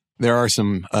there are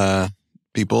some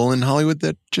people in Hollywood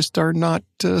that just are not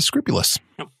scrupulous.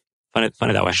 Yep. Find it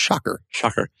that way. Shocker.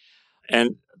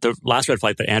 And the last red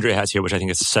flag that Andrea has here, which I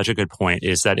think is such a good point,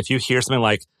 is that if you hear something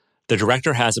like, the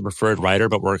director has a preferred writer,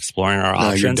 but we're exploring our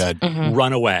options, you're dead.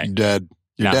 Run away. You're dead.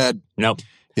 You're dead. Nope.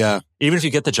 Yeah. Even if you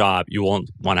get the job, you won't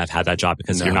want to have had that job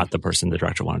because you're not the person the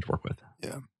director wanted to work with.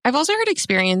 Yeah. I've also heard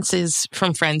experiences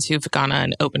from friends who've gone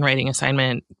on open writing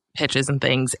assignment pitches and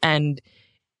things, and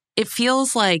it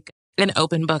feels like an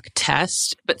open book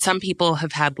test, but some people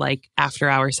have had like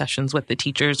after-hour sessions with the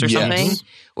teachers or something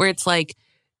where it's like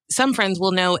some friends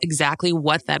will know exactly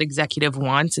what that executive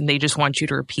wants, and they just want you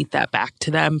to repeat that back to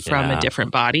them from a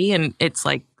different body. And it's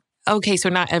like, okay, so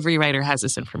not every writer has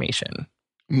this information.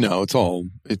 No,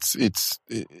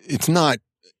 it's not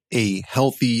a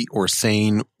healthy or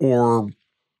sane or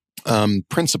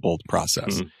principled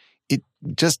process. Mm-hmm. It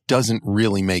just doesn't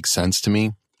really make sense to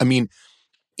me. I mean,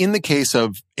 in the case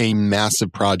of a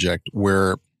massive project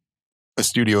where a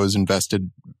studio has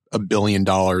invested $1 billion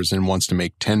and wants to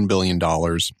make $10 billion,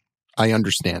 I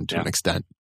understand to an extent.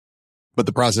 But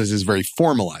the process is very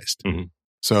formalized. Mm-hmm.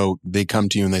 So they come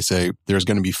to you and they say, there's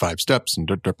going to be 5 steps and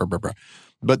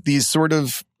but these sort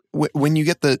of, when you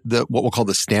get the what we'll call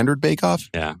the standard bake-off,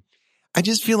 I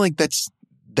just feel like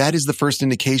that is the first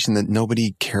indication that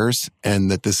nobody cares and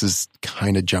that this is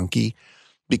kind of junky,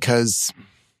 because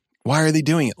why are they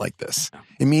doing it like this?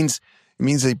 It means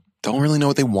they don't really know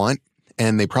what they want,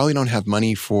 and they probably don't have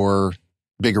money for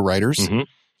bigger writers. Mm-hmm.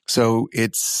 So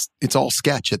it's all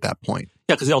sketch at that point.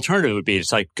 Yeah, because the alternative would be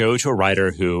just like go to a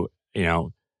writer who,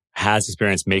 has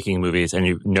experience making movies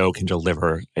and can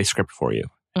deliver a script for you.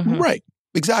 Mm-hmm. Right.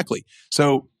 Exactly.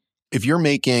 So if you're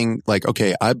making like,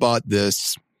 okay, I bought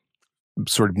this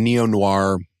sort of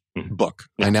neo-noir book.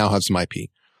 Yeah. I now have some IP.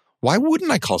 Why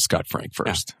wouldn't I call Scott Frank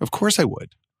first? Yeah. Of course I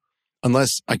would.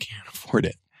 Unless I can't afford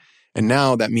it. And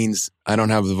now that means I don't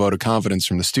have the vote of confidence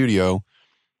from the studio,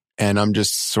 and I'm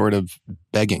just sort of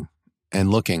begging and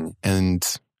looking, and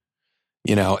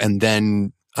and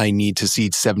then I need to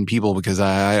seat 7 people because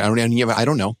I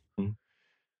don't know. Mm-hmm.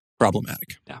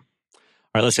 Problematic. Yeah. All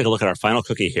right, let's take a look at our final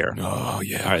cookie here. Oh,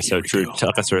 yeah. All right, so Drew,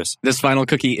 talk us through this. This final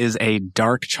cookie is a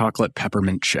dark chocolate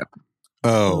peppermint chip.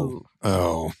 Oh.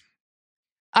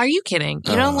 Are you kidding?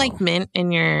 You don't like mint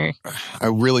in your... I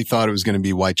really thought it was going to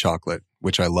be white chocolate,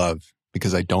 which I love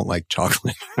because I don't like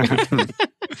chocolate.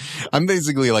 I'm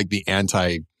basically like the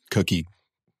anti-cookie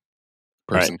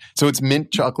person. Right. So it's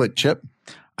mint chocolate chip?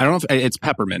 I don't know if it's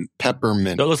peppermint.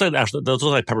 Peppermint. Those look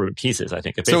like peppermint pieces, I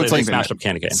think. It's So basically it's like like smashed up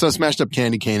candy cane. So smashed up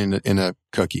candy cane in a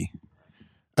cookie.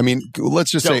 I mean,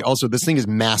 let's just say also this thing is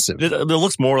massive. It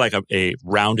looks more like a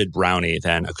rounded brownie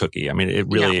than a cookie. I mean, it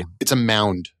really... It's a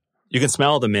mound. You can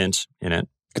smell the mint in it.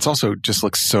 It's also just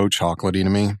looks so chocolatey to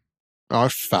me. Oh,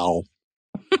 it's foul.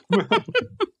 Oh,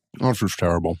 it's just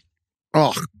terrible.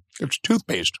 Oh, it's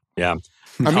toothpaste. Yeah.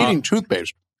 I'm eating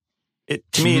toothpaste.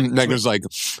 To me, Megan's like,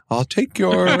 I'll take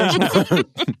yours.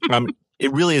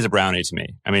 It really is a brownie to me.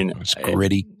 I mean, It's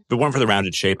gritty. But one for the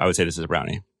rounded shape, I would say this is a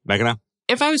brownie. Megan?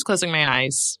 If I was closing my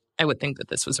eyes, I would think that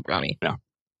this was a brownie. No.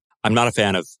 I'm not a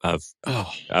fan of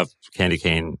candy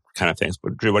cane kind of things.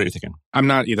 But Drew, what are you thinking? I'm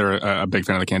not either a big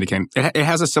fan of the candy cane. It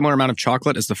has a similar amount of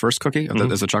chocolate as the first cookie,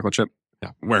 as the chocolate chip,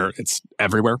 where it's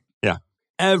everywhere. Yeah.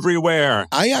 Everywhere.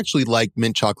 I actually like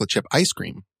mint chocolate chip ice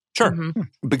cream. Sure.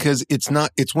 Mm-hmm. Because it's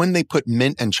when they put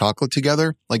mint and chocolate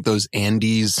together, like those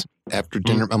Andes after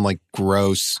dinner. I'm like,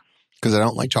 gross, because I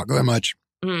don't like chocolate that much.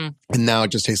 Mm. And now it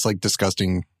just tastes like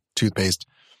disgusting toothpaste.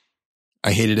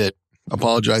 I hated it.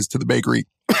 Apologize to the bakery.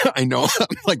 I know.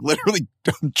 I'm like literally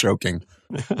choking.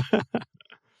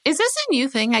 Is this a new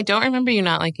thing? I don't remember you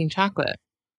not liking chocolate.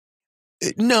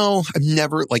 No, I've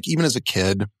never, like even as a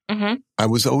kid, I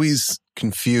was always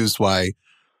confused why,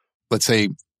 let's say,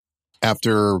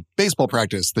 after baseball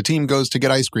practice, the team goes to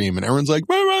get ice cream and everyone's like,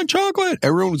 I want chocolate.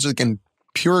 Everyone was like in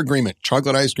pure agreement,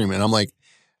 chocolate ice cream. And I'm like,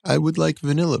 I would like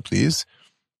vanilla, please.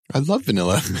 I love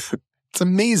vanilla. It's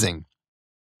amazing.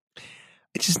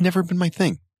 It's just never been my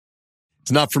thing.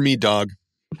 It's not for me, dog.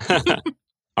 All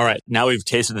right. Now we've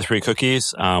tasted the 3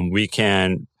 cookies.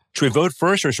 Should we vote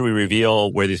first or should we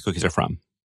reveal where these cookies are from?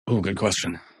 Oh, good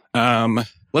question.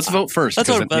 Let's vote first.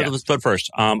 Let's vote first.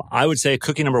 I would say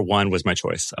cookie number 1 was my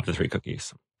choice of the 3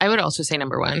 cookies. I would also say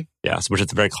number 1. Yes, which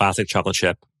is a very classic chocolate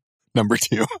chip. Number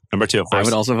 2. Number 2, of course. I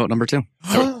would also vote number 2.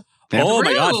 Oh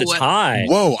my gosh, it's high.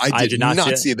 Whoa, I did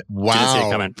not see that. Wow. Didn't see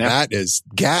it coming. That is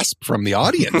gasp from the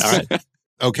audience. All right.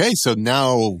 Okay, so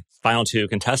now final 2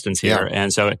 contestants here. Yeah.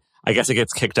 And so I guess it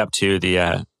gets kicked up to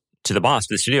the boss,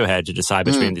 the studio head, to decide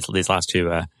between these last two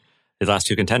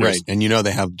contenders. Right. And you know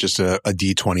they have just a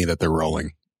D20 that they're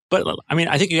rolling. But I mean,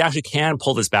 I think you actually can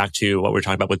pull this back to what we're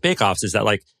talking about with bake-offs, is that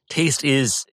like taste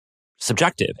is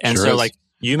subjective. And sure so is. like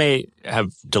you may have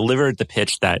delivered the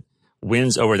pitch that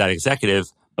wins over that executive,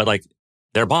 but like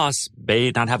their boss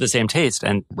may not have the same taste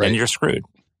and then you're screwed.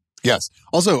 Yes.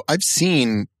 Also, I've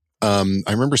seen, I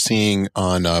remember seeing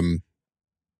on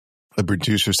the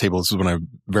producer's table, this was when I was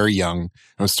very young,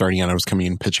 I was starting out, I was coming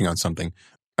in pitching on something.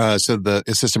 So the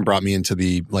assistant brought me into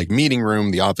the like meeting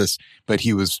room, the office, but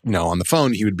he was, on the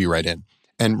phone, he would be right in.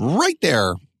 And right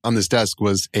there on this desk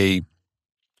was a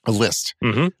list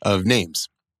of names.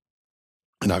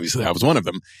 And obviously I was one of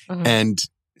them. And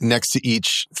next to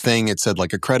each thing, it said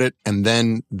like a credit. And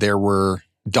then there were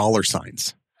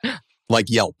 $signs, like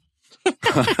Yelp. So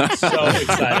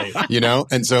exciting.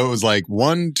 And so it was like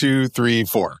 1, 2, 3,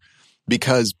 4,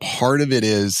 because part of it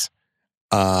is,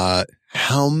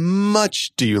 how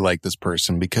much do you like this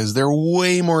person? Because they're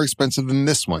way more expensive than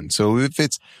this one. So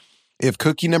if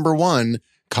cookie number 1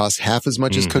 costs half as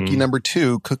much as cookie number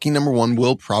 2, cookie number 1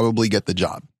 will probably get the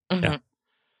job. Yeah.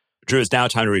 Drew, it's now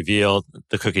time to reveal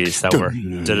the cookies that were.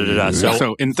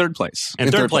 So in third place.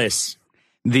 In third place.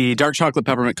 The dark chocolate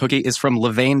peppermint cookie is from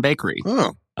Levain Bakery.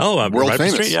 World right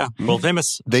famous. Street, yeah, world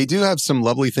famous. They do have some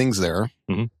lovely things there,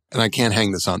 and I can't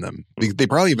hang this on them. They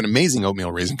probably have an amazing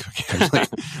oatmeal raisin cookie actually,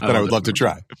 that I would love to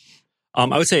try.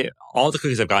 I would say all the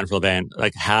cookies I've gotten from Levain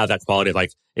like have that quality of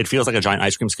like it feels like a giant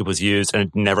ice cream scoop was used and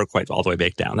it never quite all the way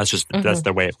baked down. That's just that's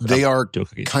their way of they are doing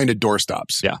cookies. Kind of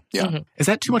doorstops. Yeah. Is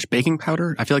that too much baking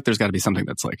powder? I feel like there's got to be something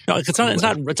that's like no,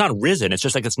 it's not risen. It's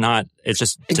just like it's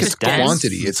just it's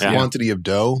quantity. It's quantity of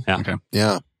dough. Yeah. Okay.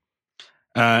 Yeah.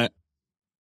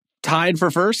 Tied for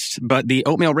first, but the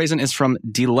oatmeal raisin is from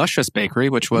Deluscious Bakery,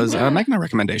 which was Megana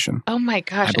recommendation. Oh my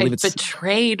gosh, I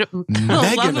betrayed the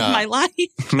love of my life.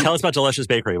 Tell us about Deluscious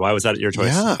Bakery. Why was that your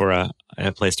choice for a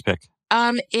place to pick?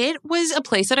 It was a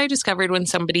place that I discovered when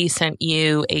somebody sent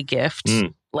you a gift,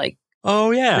 like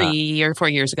 3 or 4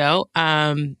 years ago.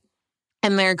 And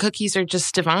their cookies are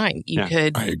just divine.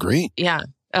 I agree. Yeah.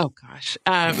 Oh gosh.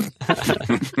 I'm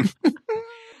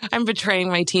betraying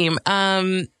my team.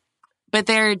 But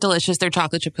they're delicious. Their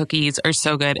chocolate chip cookies are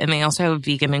so good. And they also have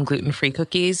vegan and gluten-free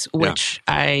cookies, which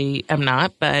I am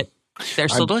not, but they're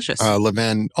still delicious.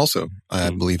 Levain also, I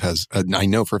believe, has, I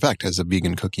know for a fact, has a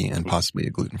vegan cookie and possibly a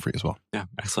gluten-free as well. Yeah,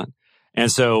 excellent. And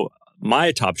so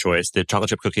my top choice, the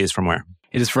chocolate chip cookie, is from where?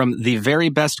 It is from the very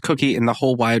best cookie in the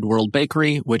whole wide world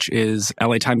bakery, which is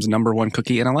LA Times #1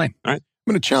 cookie in LA. All right.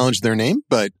 I'm going to challenge their name,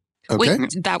 but Okay.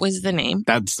 Wait, that was the name?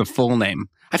 That's the full name.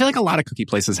 I feel like a lot of cookie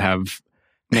places have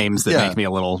names that make me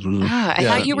a little... I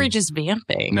thought you were just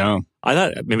vamping. No. I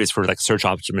thought maybe it's for like search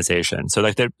optimization. So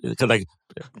like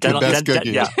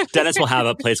dentists will have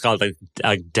a place called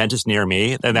like Dentist Near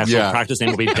Me. And the actual practice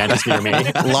name will be Dentist Near Me.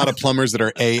 A lot of plumbers that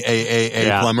are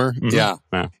A plumber.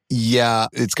 Mm-hmm. Yeah.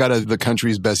 It's got the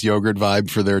country's best yogurt vibe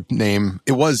for their name.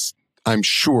 It was, I'm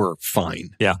sure,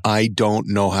 fine. Yeah. I don't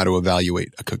know how to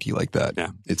evaluate a cookie like that. Yeah.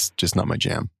 It's just not my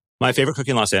jam. My favorite cookie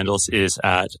in Los Angeles is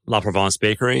at La Provence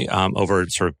Bakery over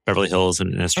sort of Beverly Hills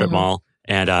in a strip mall.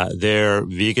 And their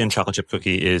vegan chocolate chip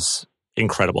cookie is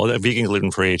incredible. The vegan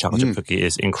gluten-free chocolate chip cookie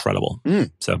is incredible.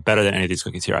 So better than any of these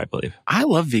cookies here, I believe. I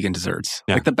love vegan desserts.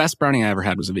 Yeah. Like the best brownie I ever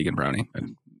had was a vegan brownie.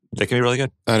 They can be really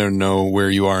good. I don't know where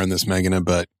you are in this, Meghana,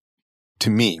 but to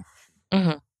me,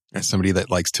 as somebody that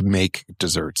likes to make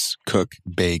desserts, cook,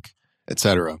 bake,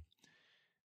 etc.,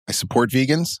 I support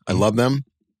vegans. I love them.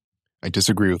 I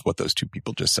disagree with what those two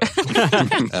people just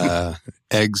said.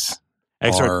 Eggs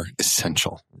are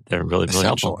essential. They're really, really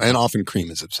essential. helpful. And often cream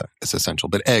is essential.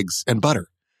 But eggs and butter.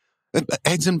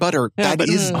 Eggs and butter, that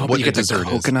is what you get the dessert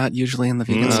coconut usually in the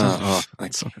vegan stuff. I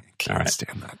can't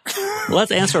stand that. Well,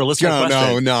 let's answer a listener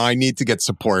question. No, I need to get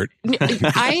support.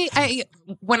 I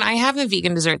when I have a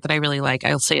vegan dessert that I really like,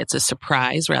 I'll say it's a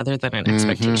surprise rather than an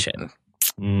expectation.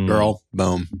 Girl,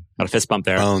 boom. Got a fist bump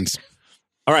there. Bones.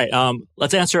 All right,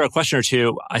 let's answer a question or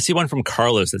two. I see one from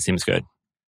Carlos that seems good.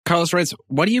 Carlos writes,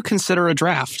 what do you consider a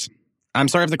draft? I'm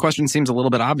sorry if the question seems a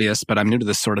little bit obvious, but I'm new to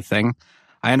this sort of thing.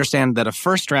 I understand that a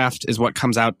first draft is what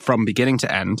comes out from beginning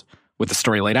to end, with the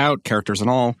story laid out, characters and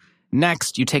all.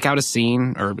 Next, you take out a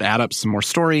scene or add up some more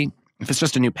story. If it's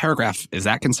just a new paragraph, is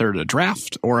that considered a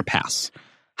draft or a pass?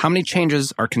 How many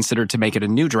changes are considered to make it a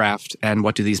new draft, and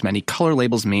what do these many color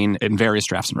labels mean in various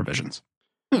drafts and revisions?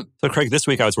 So, Craig, this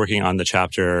week I was working on the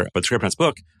chapter of Scriptnut's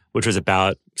book, which was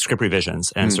about script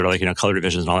revisions and sort of like, color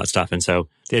revisions and all that stuff. And so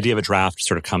the idea of a draft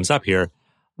sort of comes up here.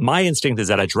 My instinct is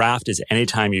that a draft is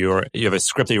anytime you have a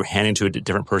script that you're handing to a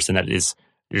different person that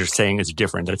you're saying is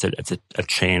different, that it's a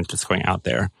change that's going out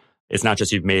there. It's not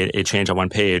just you've made a change on one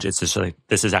page. It's just like,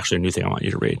 this is actually a new thing I want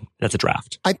you to read. That's a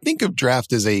draft. I think of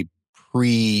draft as a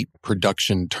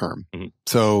pre-production term.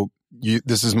 So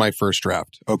this is my first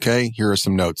draft. Okay, here are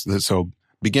some notes. So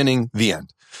beginning, the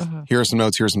end. Here are some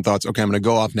notes. Here are some thoughts. Okay, I'm going to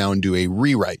go off now and do a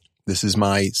rewrite. This is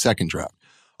my second draft.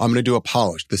 I'm going to do a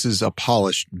polished. This is a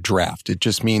polished draft. It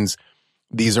just means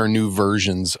these are new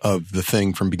versions of the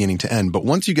thing from beginning to end. But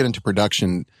once you get into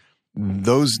production,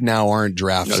 those now aren't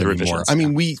drafts anymore. I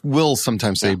mean, we will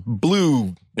sometimes say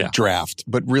blue draft,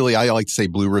 but really I like to say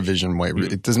blue revision.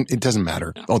 It doesn't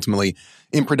matter. Ultimately,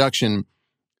 in production,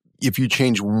 if you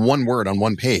change one word on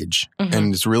one page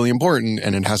and it's really important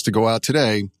and it has to go out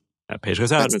today, that page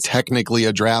goes out. It's technically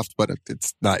a draft, but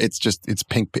it's not. It's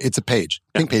pink. It's a page.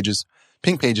 Pink pages.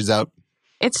 Pink pages out.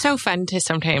 It's so fun to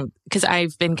sometimes, because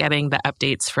I've been getting the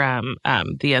updates from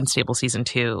the Unstable Season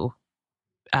 2.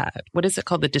 What is it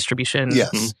called? The distribution?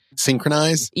 Yes.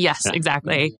 Synchronize? Yes,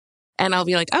 exactly. And I'll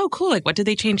be like, oh, cool. Like, what did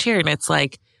they change here? And it's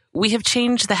like, we have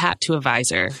changed the hat to a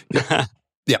visor.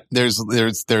 Yeah, there's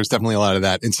definitely a lot of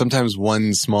that. And sometimes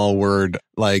one small word,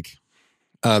 like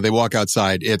they walk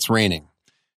outside, it's raining.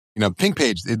 Pink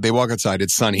page, they walk outside,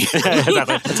 it's sunny.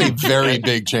 That's a very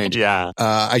big change. Yeah.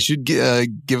 I should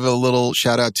give a little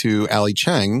shout out to Allie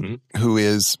Cheng, who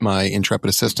is my intrepid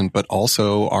assistant, but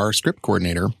also our script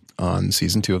coordinator on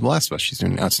season 2 of The Last of Us. She's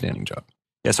doing an outstanding job.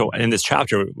 Yeah. So in this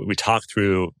chapter, we talk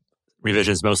through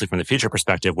revisions mostly from the feature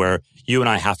perspective, where you and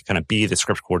I have to kind of be the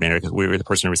script coordinator because we're the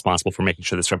person responsible for making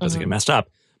sure the script doesn't get messed up.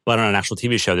 But on an actual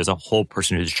TV show, there's a whole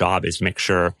person whose job is to make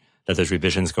sure that those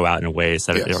revisions go out in ways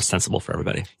that are sensible for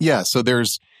everybody. Yeah. So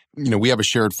there's, we have a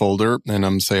shared folder and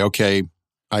I'm saying, okay,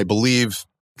 I believe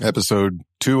episode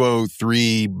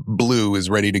 203 blue is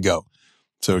ready to go.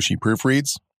 So she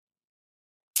proofreads,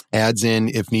 adds in,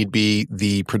 if need be,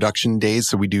 the production days.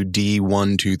 So we do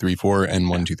D1, 2, 3, 4 and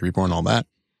 1, 2, 3, 4 and all that.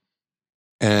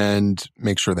 And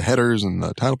make sure the headers and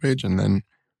the title page, and then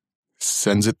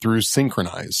sends it through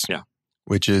Synchronize. Yeah.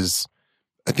 Which is,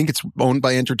 I think it's owned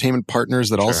by Entertainment Partners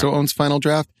that also owns Final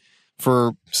Draft.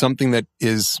 For something that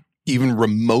is even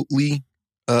remotely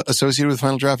associated with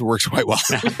Final Draft, it works quite well.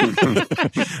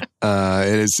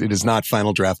 It is not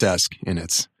Final Draft-esque in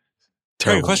its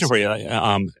terrible. Question for you.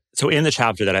 So in the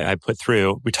chapter that I put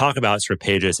through, we talk about sort of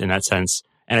pages in that sense,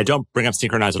 and I don't bring up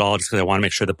Synchronize at all just because I want to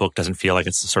make sure the book doesn't feel like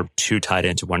it's sort of too tied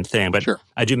into one thing. But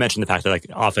I do mention the fact that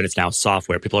often it's now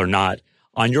software. People are not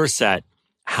on your set.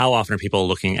 How often are people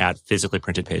looking at physically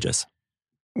printed pages?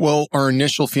 Well, our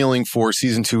initial feeling for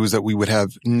season 2 was that we would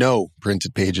have no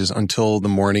printed pages until the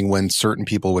morning when certain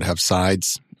people would have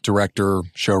sides director,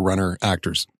 showrunner,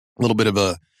 actors. A little bit of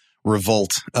a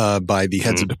revolt by the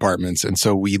heads of departments. And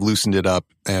so we loosened it up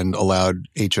and allowed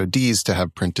HODs to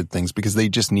have printed things because they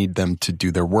just need them to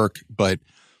do their work. But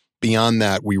beyond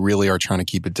that, we really are trying to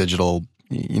keep it digital.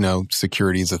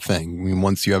 Security is a thing. I mean,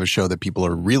 once you have a show that people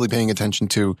are really paying attention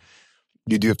to,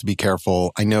 you do have to be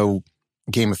careful. I know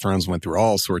Game of Thrones went through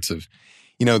all sorts of,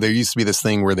 there used to be this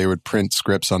thing where they would print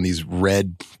scripts on these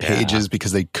red pages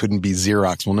because they couldn't be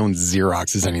Xerox. Well, no one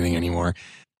Xeroxes anything anymore.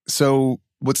 So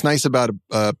what's nice about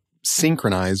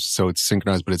synchronized, so it's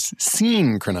synchronized, but it's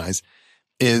synchronized,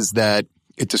 is that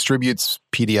it distributes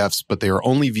PDFs, but they are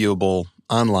only viewable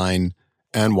online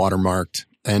and watermarked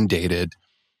and dated.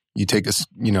 You take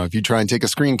if you try and take a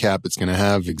screen cap, it's going to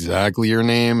have exactly your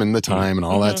name and the time and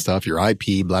all that stuff, your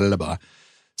IP, blah, blah, blah.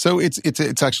 So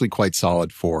it's actually quite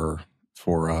solid for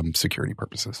security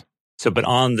purposes. So, but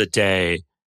on the day,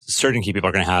 certain key people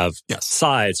are going to have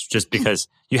sides just because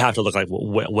you have to look like,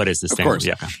 what is this thing? Of course.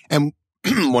 Yeah. And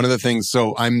one of the things,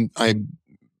 so I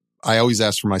always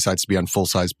ask for my sites to be on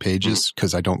full-size pages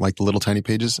because I don't like the little tiny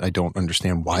pages. I don't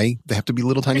understand why they have to be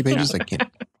little tiny pages. I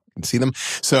can't see them.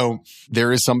 So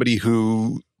there is somebody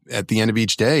who, at the end of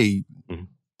each day,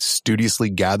 studiously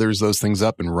gathers those things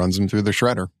up and runs them through the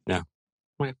shredder. Yeah.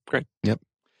 Okay, great. Yep.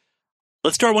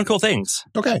 Let's do our One Cool Things.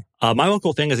 Okay. My One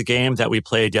Cool Thing is a game that we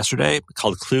played yesterday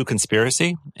called Clue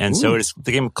Conspiracy. And so it is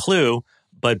the game Clue,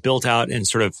 but built out in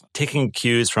sort of taking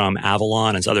cues from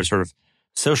Avalon and other sort of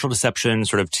social deception,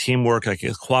 sort of teamwork, like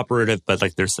it's cooperative, but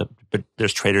like there's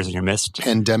traitors in your midst.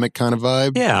 Pandemic kind of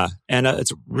vibe. Yeah. And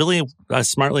it's really a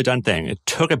smartly done thing. It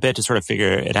took a bit to sort of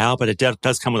figure it out, but it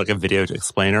does come with like a video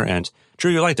explainer. And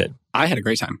Drew, you liked it. I had a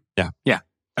great time. Yeah. Yeah.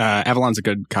 Avalon's a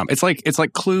good comp. It's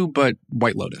like Clue, but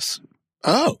White Lotus.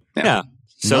 Oh, yeah.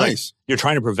 So nice. You're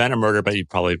trying to prevent a murder, but you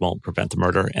probably won't prevent the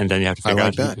murder. And then you have to figure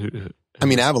out that. I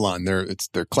mean, Avalon,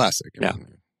 they're classic. Yeah.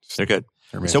 They're good.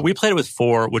 So we played it with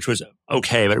 4, which was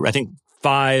okay, but I think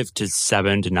 5 to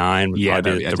 7 to 9 would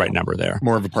probably be the right number there.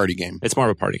 More of a party game. It's more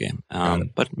of a party game,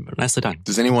 but nicely done.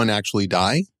 Does anyone actually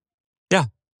die? Yeah.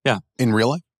 Yeah. In real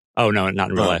life? Oh, no, not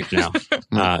in real life, no.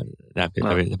 That'd be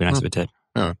nice if it did.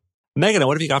 Oh. Megan,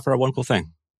 what have you got for our One Cool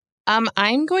Thing?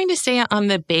 I'm going to stay on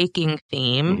the baking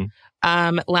theme.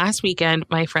 Last weekend,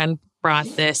 my friend brought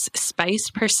this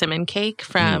spiced persimmon cake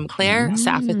from Claire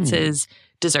Saffitz's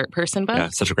Dessert Person book. Yeah,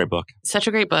 such a great book. Such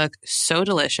a great book. So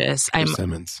delicious.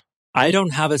 Persimmons. I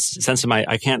don't have a sense of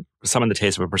I can't summon the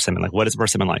taste of a persimmon. Like, what is a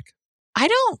persimmon like? I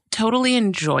don't totally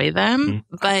enjoy them,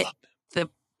 but the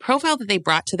profile that they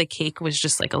brought to the cake was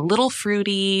just like a little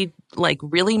fruity, like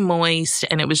really moist,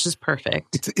 and it was just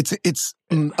perfect. It's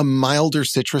a milder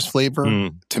citrus flavor,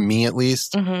 to me at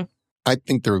least. I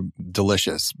think they're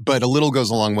delicious, but a little goes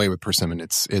a long way with persimmon.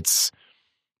 It's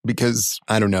because,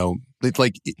 I don't know, it's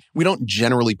like we don't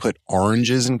generally put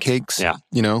oranges in cakes,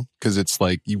 because it's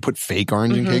like you put fake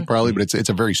orange in cake probably, but it's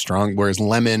a very strong, whereas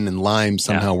lemon and lime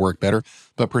somehow work better.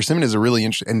 But persimmon is a really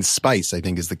interesting, and spice, I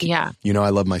think, is the key. Yeah. I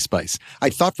love my spice. I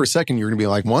thought for a second you were going to be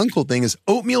like, one cool thing is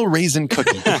oatmeal raisin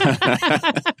cookie.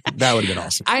 That would have been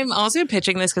awesome. I'm also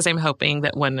pitching this because I'm hoping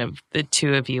that one of the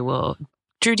two of you will.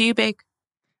 Drew, do you bake?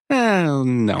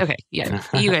 No. Okay, yeah.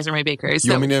 You guys are my bakers.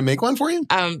 You want me to make one for you?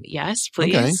 Yes,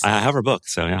 please. Okay. I have her book,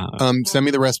 so yeah. Send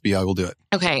me the recipe. I will do it.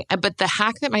 Okay, but the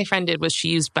hack that my friend did was she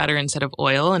used butter instead of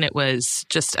oil, and it was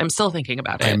just, I'm still thinking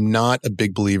about it. I'm not a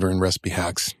big believer in recipe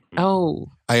hacks.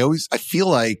 Oh. I feel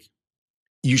like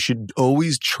you should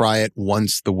always try it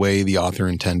once the way the author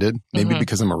intended. Maybe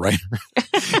because I'm a writer.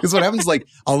 Because what happens is like,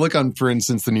 I'll look on, for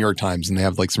instance, the New York Times, and they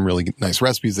have like some really nice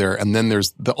recipes there. And then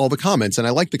there's all the comments. And I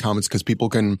like the comments because people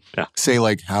can say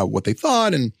like what they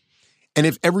thought. And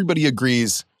if everybody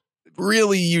agrees,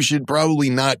 really, you should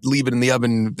probably not leave it in the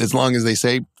oven as long as they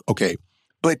say, okay.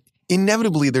 But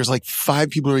inevitably, there's like 5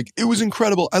 people who are like, it was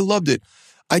incredible. I loved it.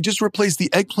 I just replaced the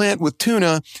eggplant with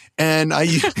tuna, and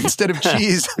instead of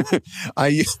cheese, I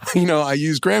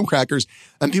use graham crackers.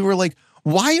 And people were like,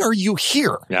 "Why are you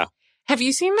here?" Yeah. Have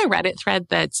you seen the Reddit thread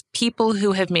that's people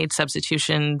who have made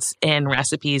substitutions in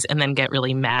recipes and then get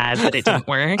really mad that it didn't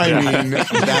work? I mean,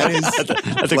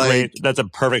 that's a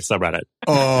perfect subreddit.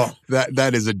 Oh,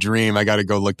 that is a dream. I got to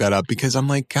go look that up because I'm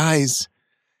like, guys,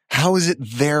 how is it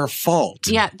their fault?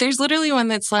 Yeah, there's literally one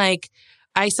that's like,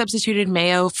 I substituted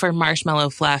mayo for marshmallow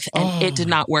fluff and it did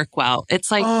not work well.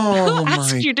 It's like, who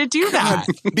asked you to do that?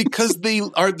 Because they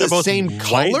are the same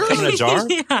color? Come in a jar?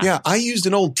 Yeah, I used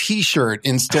an old t-shirt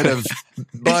instead of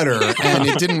butter and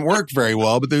it didn't work very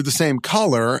well, but they're the same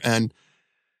color. And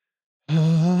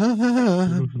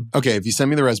okay, if you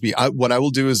send me the recipe, what I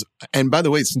will do is, and by the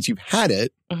way, since you've had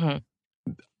it,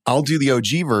 I'll do the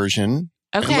OG version.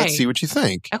 Okay. And let's see what you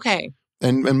think. Okay.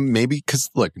 And maybe because,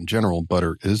 look, in general,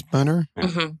 butter is better.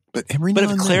 Mm-hmm. But every But now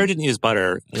if and Claire then, didn't use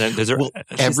butter, then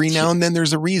every now and then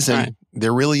there's a reason. Right.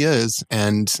 There really is.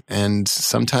 And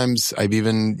sometimes I've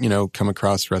even, come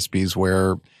across recipes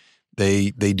where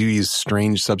they do use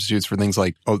strange substitutes for things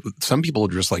like, some people are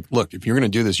just like, look, if you're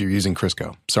going to do this, you're using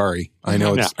Crisco. Sorry. I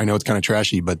know it's kind of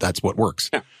trashy, but that's what works.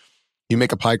 Yeah. You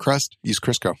make a pie crust, use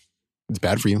Crisco. It's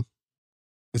bad for you.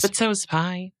 But so is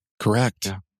pie. Correct.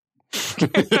 Yeah.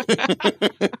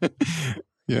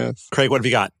 Yes. Craig, what have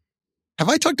you got? Have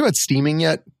I talked about steaming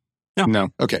yet? No.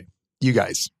 Okay. You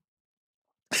guys.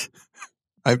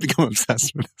 I've become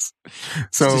obsessed with this.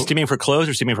 So steaming for clothes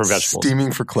or steaming for vegetables?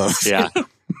 Steaming for clothes. Yeah.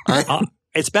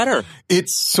 It's better.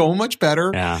 It's so much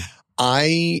better. Yeah.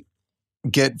 I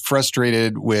get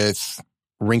frustrated with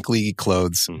wrinkly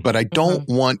clothes, but I don't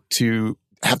want to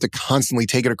have to constantly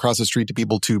take it across the street to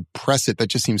people to press it. That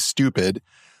just seems stupid.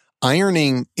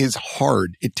 Ironing is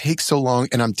hard. It takes so long,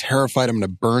 and I'm terrified I'm going to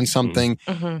burn something.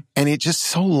 And it's just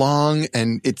so long,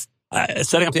 and it's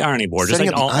setting up the ironing board, just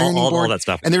like all that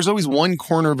stuff. And there's always one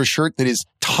corner of a shirt that is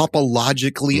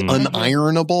topologically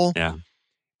unironable. Yeah.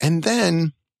 And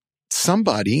then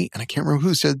somebody, and I can't remember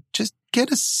who, said, just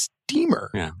get a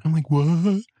steamer. Yeah. I'm like,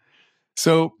 what?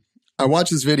 So I watched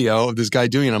this video of this guy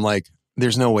doing it. I'm like,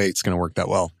 there's no way it's going to work that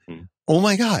well. Oh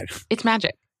my God. It's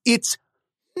magic. It's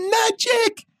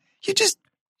magic. You just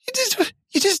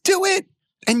do it.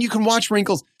 And you can watch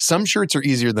wrinkles. Some shirts are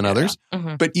easier than others,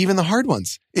 but even the hard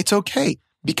ones, it's okay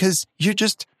because you're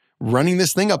just running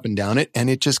this thing up and down it, and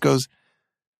it just goes,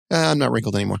 I'm not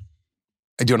wrinkled anymore.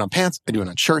 I do it on pants. I do it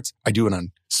on shirts. I do it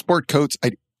on sport coats.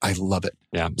 I love it.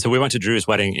 Yeah. So we went to Drew's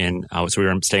wedding so we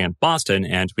were staying in Boston,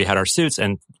 and we had our suits,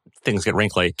 and things get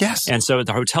wrinkly. Yes. And so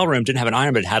the hotel room didn't have an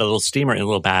iron, but it had a little steamer in a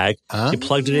little bag. You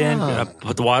plugged it in,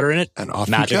 put the water in it, and off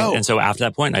magic. you go. And so after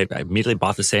that point, I immediately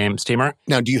bought the same steamer.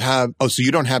 Now, do you have, so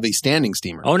you don't have a standing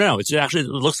steamer? Oh, no. It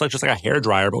looks like just like a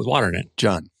hairdryer, but with water in it.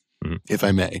 John, if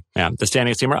I may. Yeah. The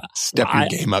standing steamer. Step your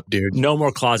game up, dude. No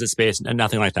more closet space and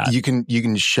nothing like that. You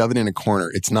can shove it in a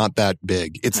corner. It's not that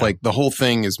big. It's like the whole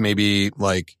thing is maybe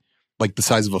like the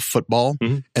size of a football,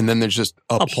 and then there's just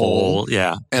a pole,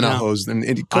 and a hose, and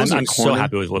it goes in a corner. I'm so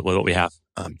happy with what we have.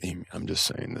 I'm just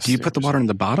saying this. Do you put the water in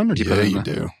the bottom, or do you put it in you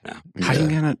do. Yeah. How do you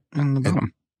get it in the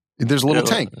bottom? There's a little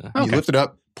tank. Okay. You lift it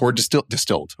up, pour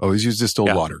distilled. Always use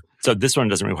distilled water. So this one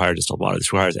doesn't require distilled water.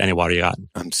 This requires any water you got.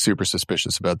 I'm super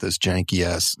suspicious about this janky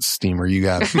ass steamer you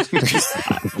got.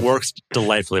 Works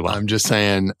delightfully well. I'm just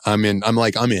saying, I'm in.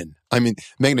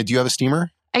 Megan, do you have a steamer?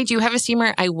 I do have a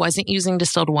steamer. I wasn't using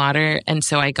distilled water, and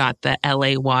so I got the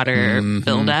LA water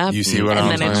buildup. You see what I'm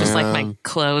saying? And then it's just like my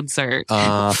clothes are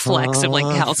flecks of like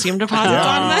calcium deposits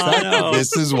on them.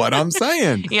 This is what I'm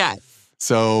saying. Yeah.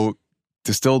 So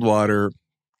distilled water,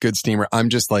 good steamer. I'm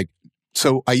just like,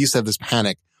 so I used to have this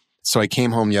panic. So I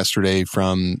came home yesterday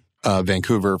from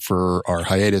Vancouver for our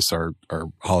hiatus, our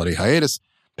holiday hiatus,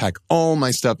 pack all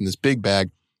my stuff in this big bag.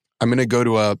 I'm going to go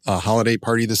to a holiday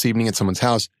party this evening at someone's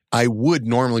house. I would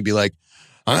normally be like,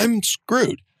 I'm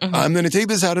screwed. I'm going to take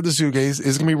this out of the suitcase.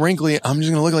 It's going to be wrinkly. I'm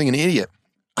just going to look like an idiot.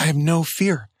 I have no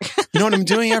fear. You know what I'm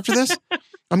doing after this?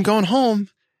 I'm going home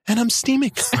and I'm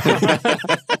steaming.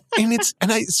 and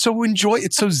I so enjoy it.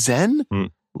 It's so zen.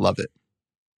 Love it.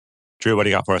 Drew, what do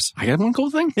you got for us? I got one cool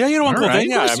thing. Yeah, you know one cool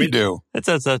thing. Yeah, you do. It's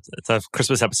a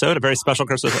Christmas episode, a very special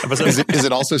Christmas episode. Is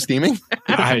it also steaming?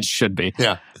 It should be.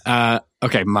 Yeah.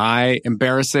 Okay, my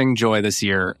embarrassing joy this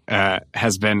year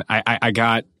has been I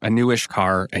got a newish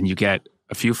car, and you get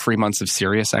a few free months of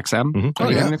Sirius XM. Oh,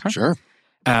 yeah, sure.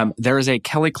 There is a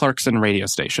Kelly Clarkson radio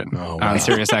station on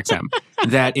Sirius XM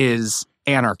that is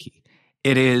anarchy.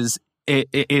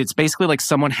 It's basically like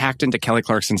someone hacked into Kelly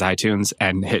Clarkson's iTunes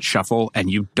and hit shuffle, and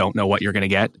you don't know what you're going to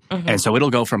get. And so it'll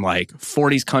go from like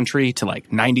 40s country to like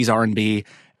 90s R&B,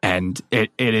 and it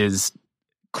is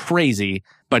crazy,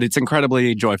 but it's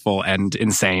incredibly joyful and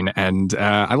insane, and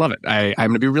I love it. I'm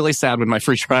going to be really sad when my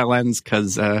free trial ends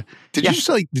because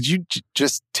did you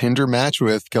just Tinder match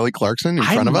with Kelly Clarkson in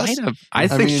front of us? I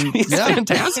think she's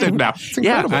fantastic now.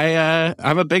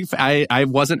 I'm a big fan. I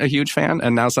wasn't a huge fan,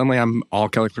 and now suddenly I'm all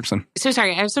Kelly Clarkson. So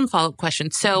sorry, I have some follow-up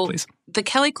questions. So Please. The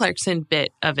Kelly Clarkson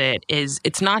bit of it is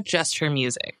it's not just her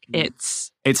music.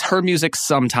 It's her music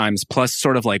sometimes, plus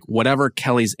sort of like whatever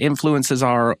Kelly's influences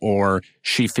are, or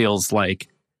she feels like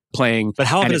playing. But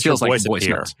how often does her voice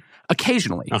appear? Notes.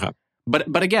 Occasionally. Okay.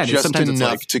 But again, just sometimes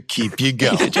enough it's like, to keep you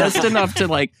going. Just enough to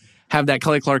like have that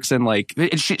Kelly Clarkson, like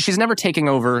she's never taking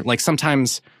over. Like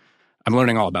sometimes I'm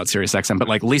learning all about Sirius XM, but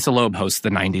like Lisa Loeb hosts the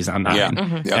 90s on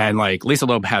 9. Yeah. And like Lisa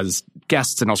Loeb has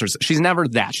guests and all sorts. She's never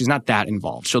that. She's not that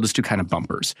involved. She'll just do kind of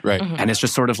bumpers. Right. And it's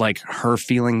just sort of like her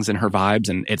feelings and her vibes.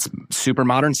 And it's super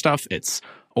modern stuff. It's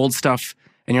old stuff.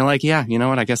 And you're like, yeah, you know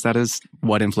what? I guess that is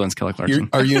what influenced Kelly Clarkson.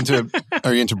 Are you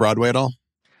into Broadway at all?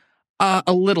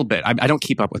 A little bit. I don't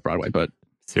keep up with Broadway, but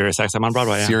Sirius XM on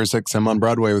Broadway. Yeah. Sirius XM on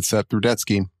Broadway with Seth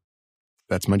Rudetsky.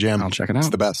 That's my jam. I'll check it out. It's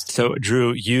the best. So,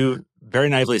 Drew, you very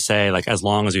naively say, like, as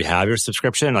long as you have your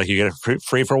subscription, like you get it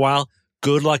free for a while,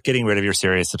 good luck getting rid of your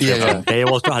Sirius subscription. Yeah. They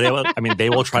will try to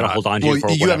hold on to you for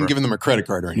you whatever. haven't given them a credit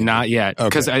card or anything. Not yet.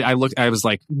 Because Okay. I was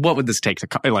like, what would this take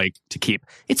to keep?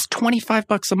 It's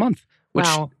 $25 a month, which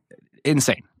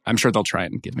insane. I'm sure they'll try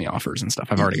and give me offers and stuff.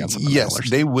 I've already got some.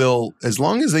 Yes, they will. As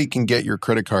long as they can get your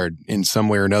credit card in some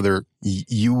way or another,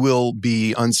 you will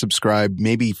be unsubscribed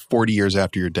maybe 40 years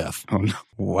after your death. Oh, no.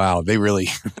 Wow. They're good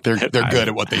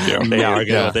at what they do. They are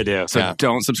good at what they do. So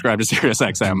don't subscribe to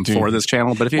SiriusXM for this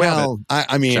channel. But if you have it,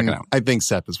 I mean, check it out. I think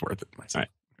Seth is worth it. All right.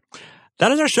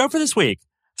 That is our show for this week.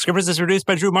 Scripters is produced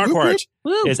by Drew Marquardt.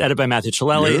 It's edited by Matthew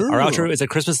Chilelli. Yeah. Our outro is a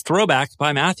Christmas throwback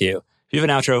by Matthew. If you have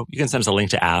an outro, you can send us a link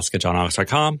to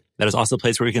ask@johnaugust.com. That is also a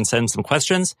place where you can send some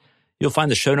questions. You'll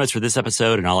find the show notes for this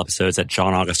episode and all episodes at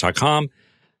johnaugust.com.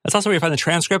 That's also where you find the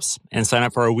transcripts and sign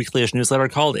up for our weekly-ish newsletter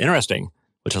called Interesting,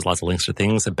 which has lots of links to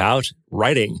things about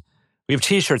writing. We have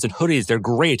t-shirts and hoodies. They're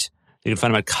great. You can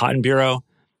find them at Cotton Bureau.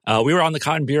 We were on the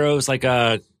Cotton Bureau's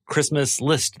Christmas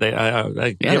list. They're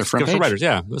front for page. writers.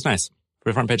 Yeah, it was nice.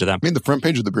 For the front page of them. I mean, the front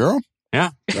page of the Bureau?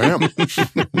 Yeah. I am.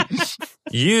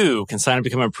 You can sign up to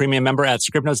become a premium member at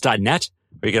scriptnotes.net,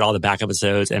 where you get all the back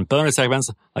episodes and bonus segments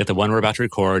like the one we're about to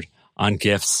record on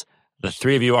gifts. The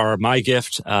three of you are my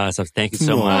gift, so thank you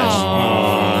so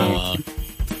much.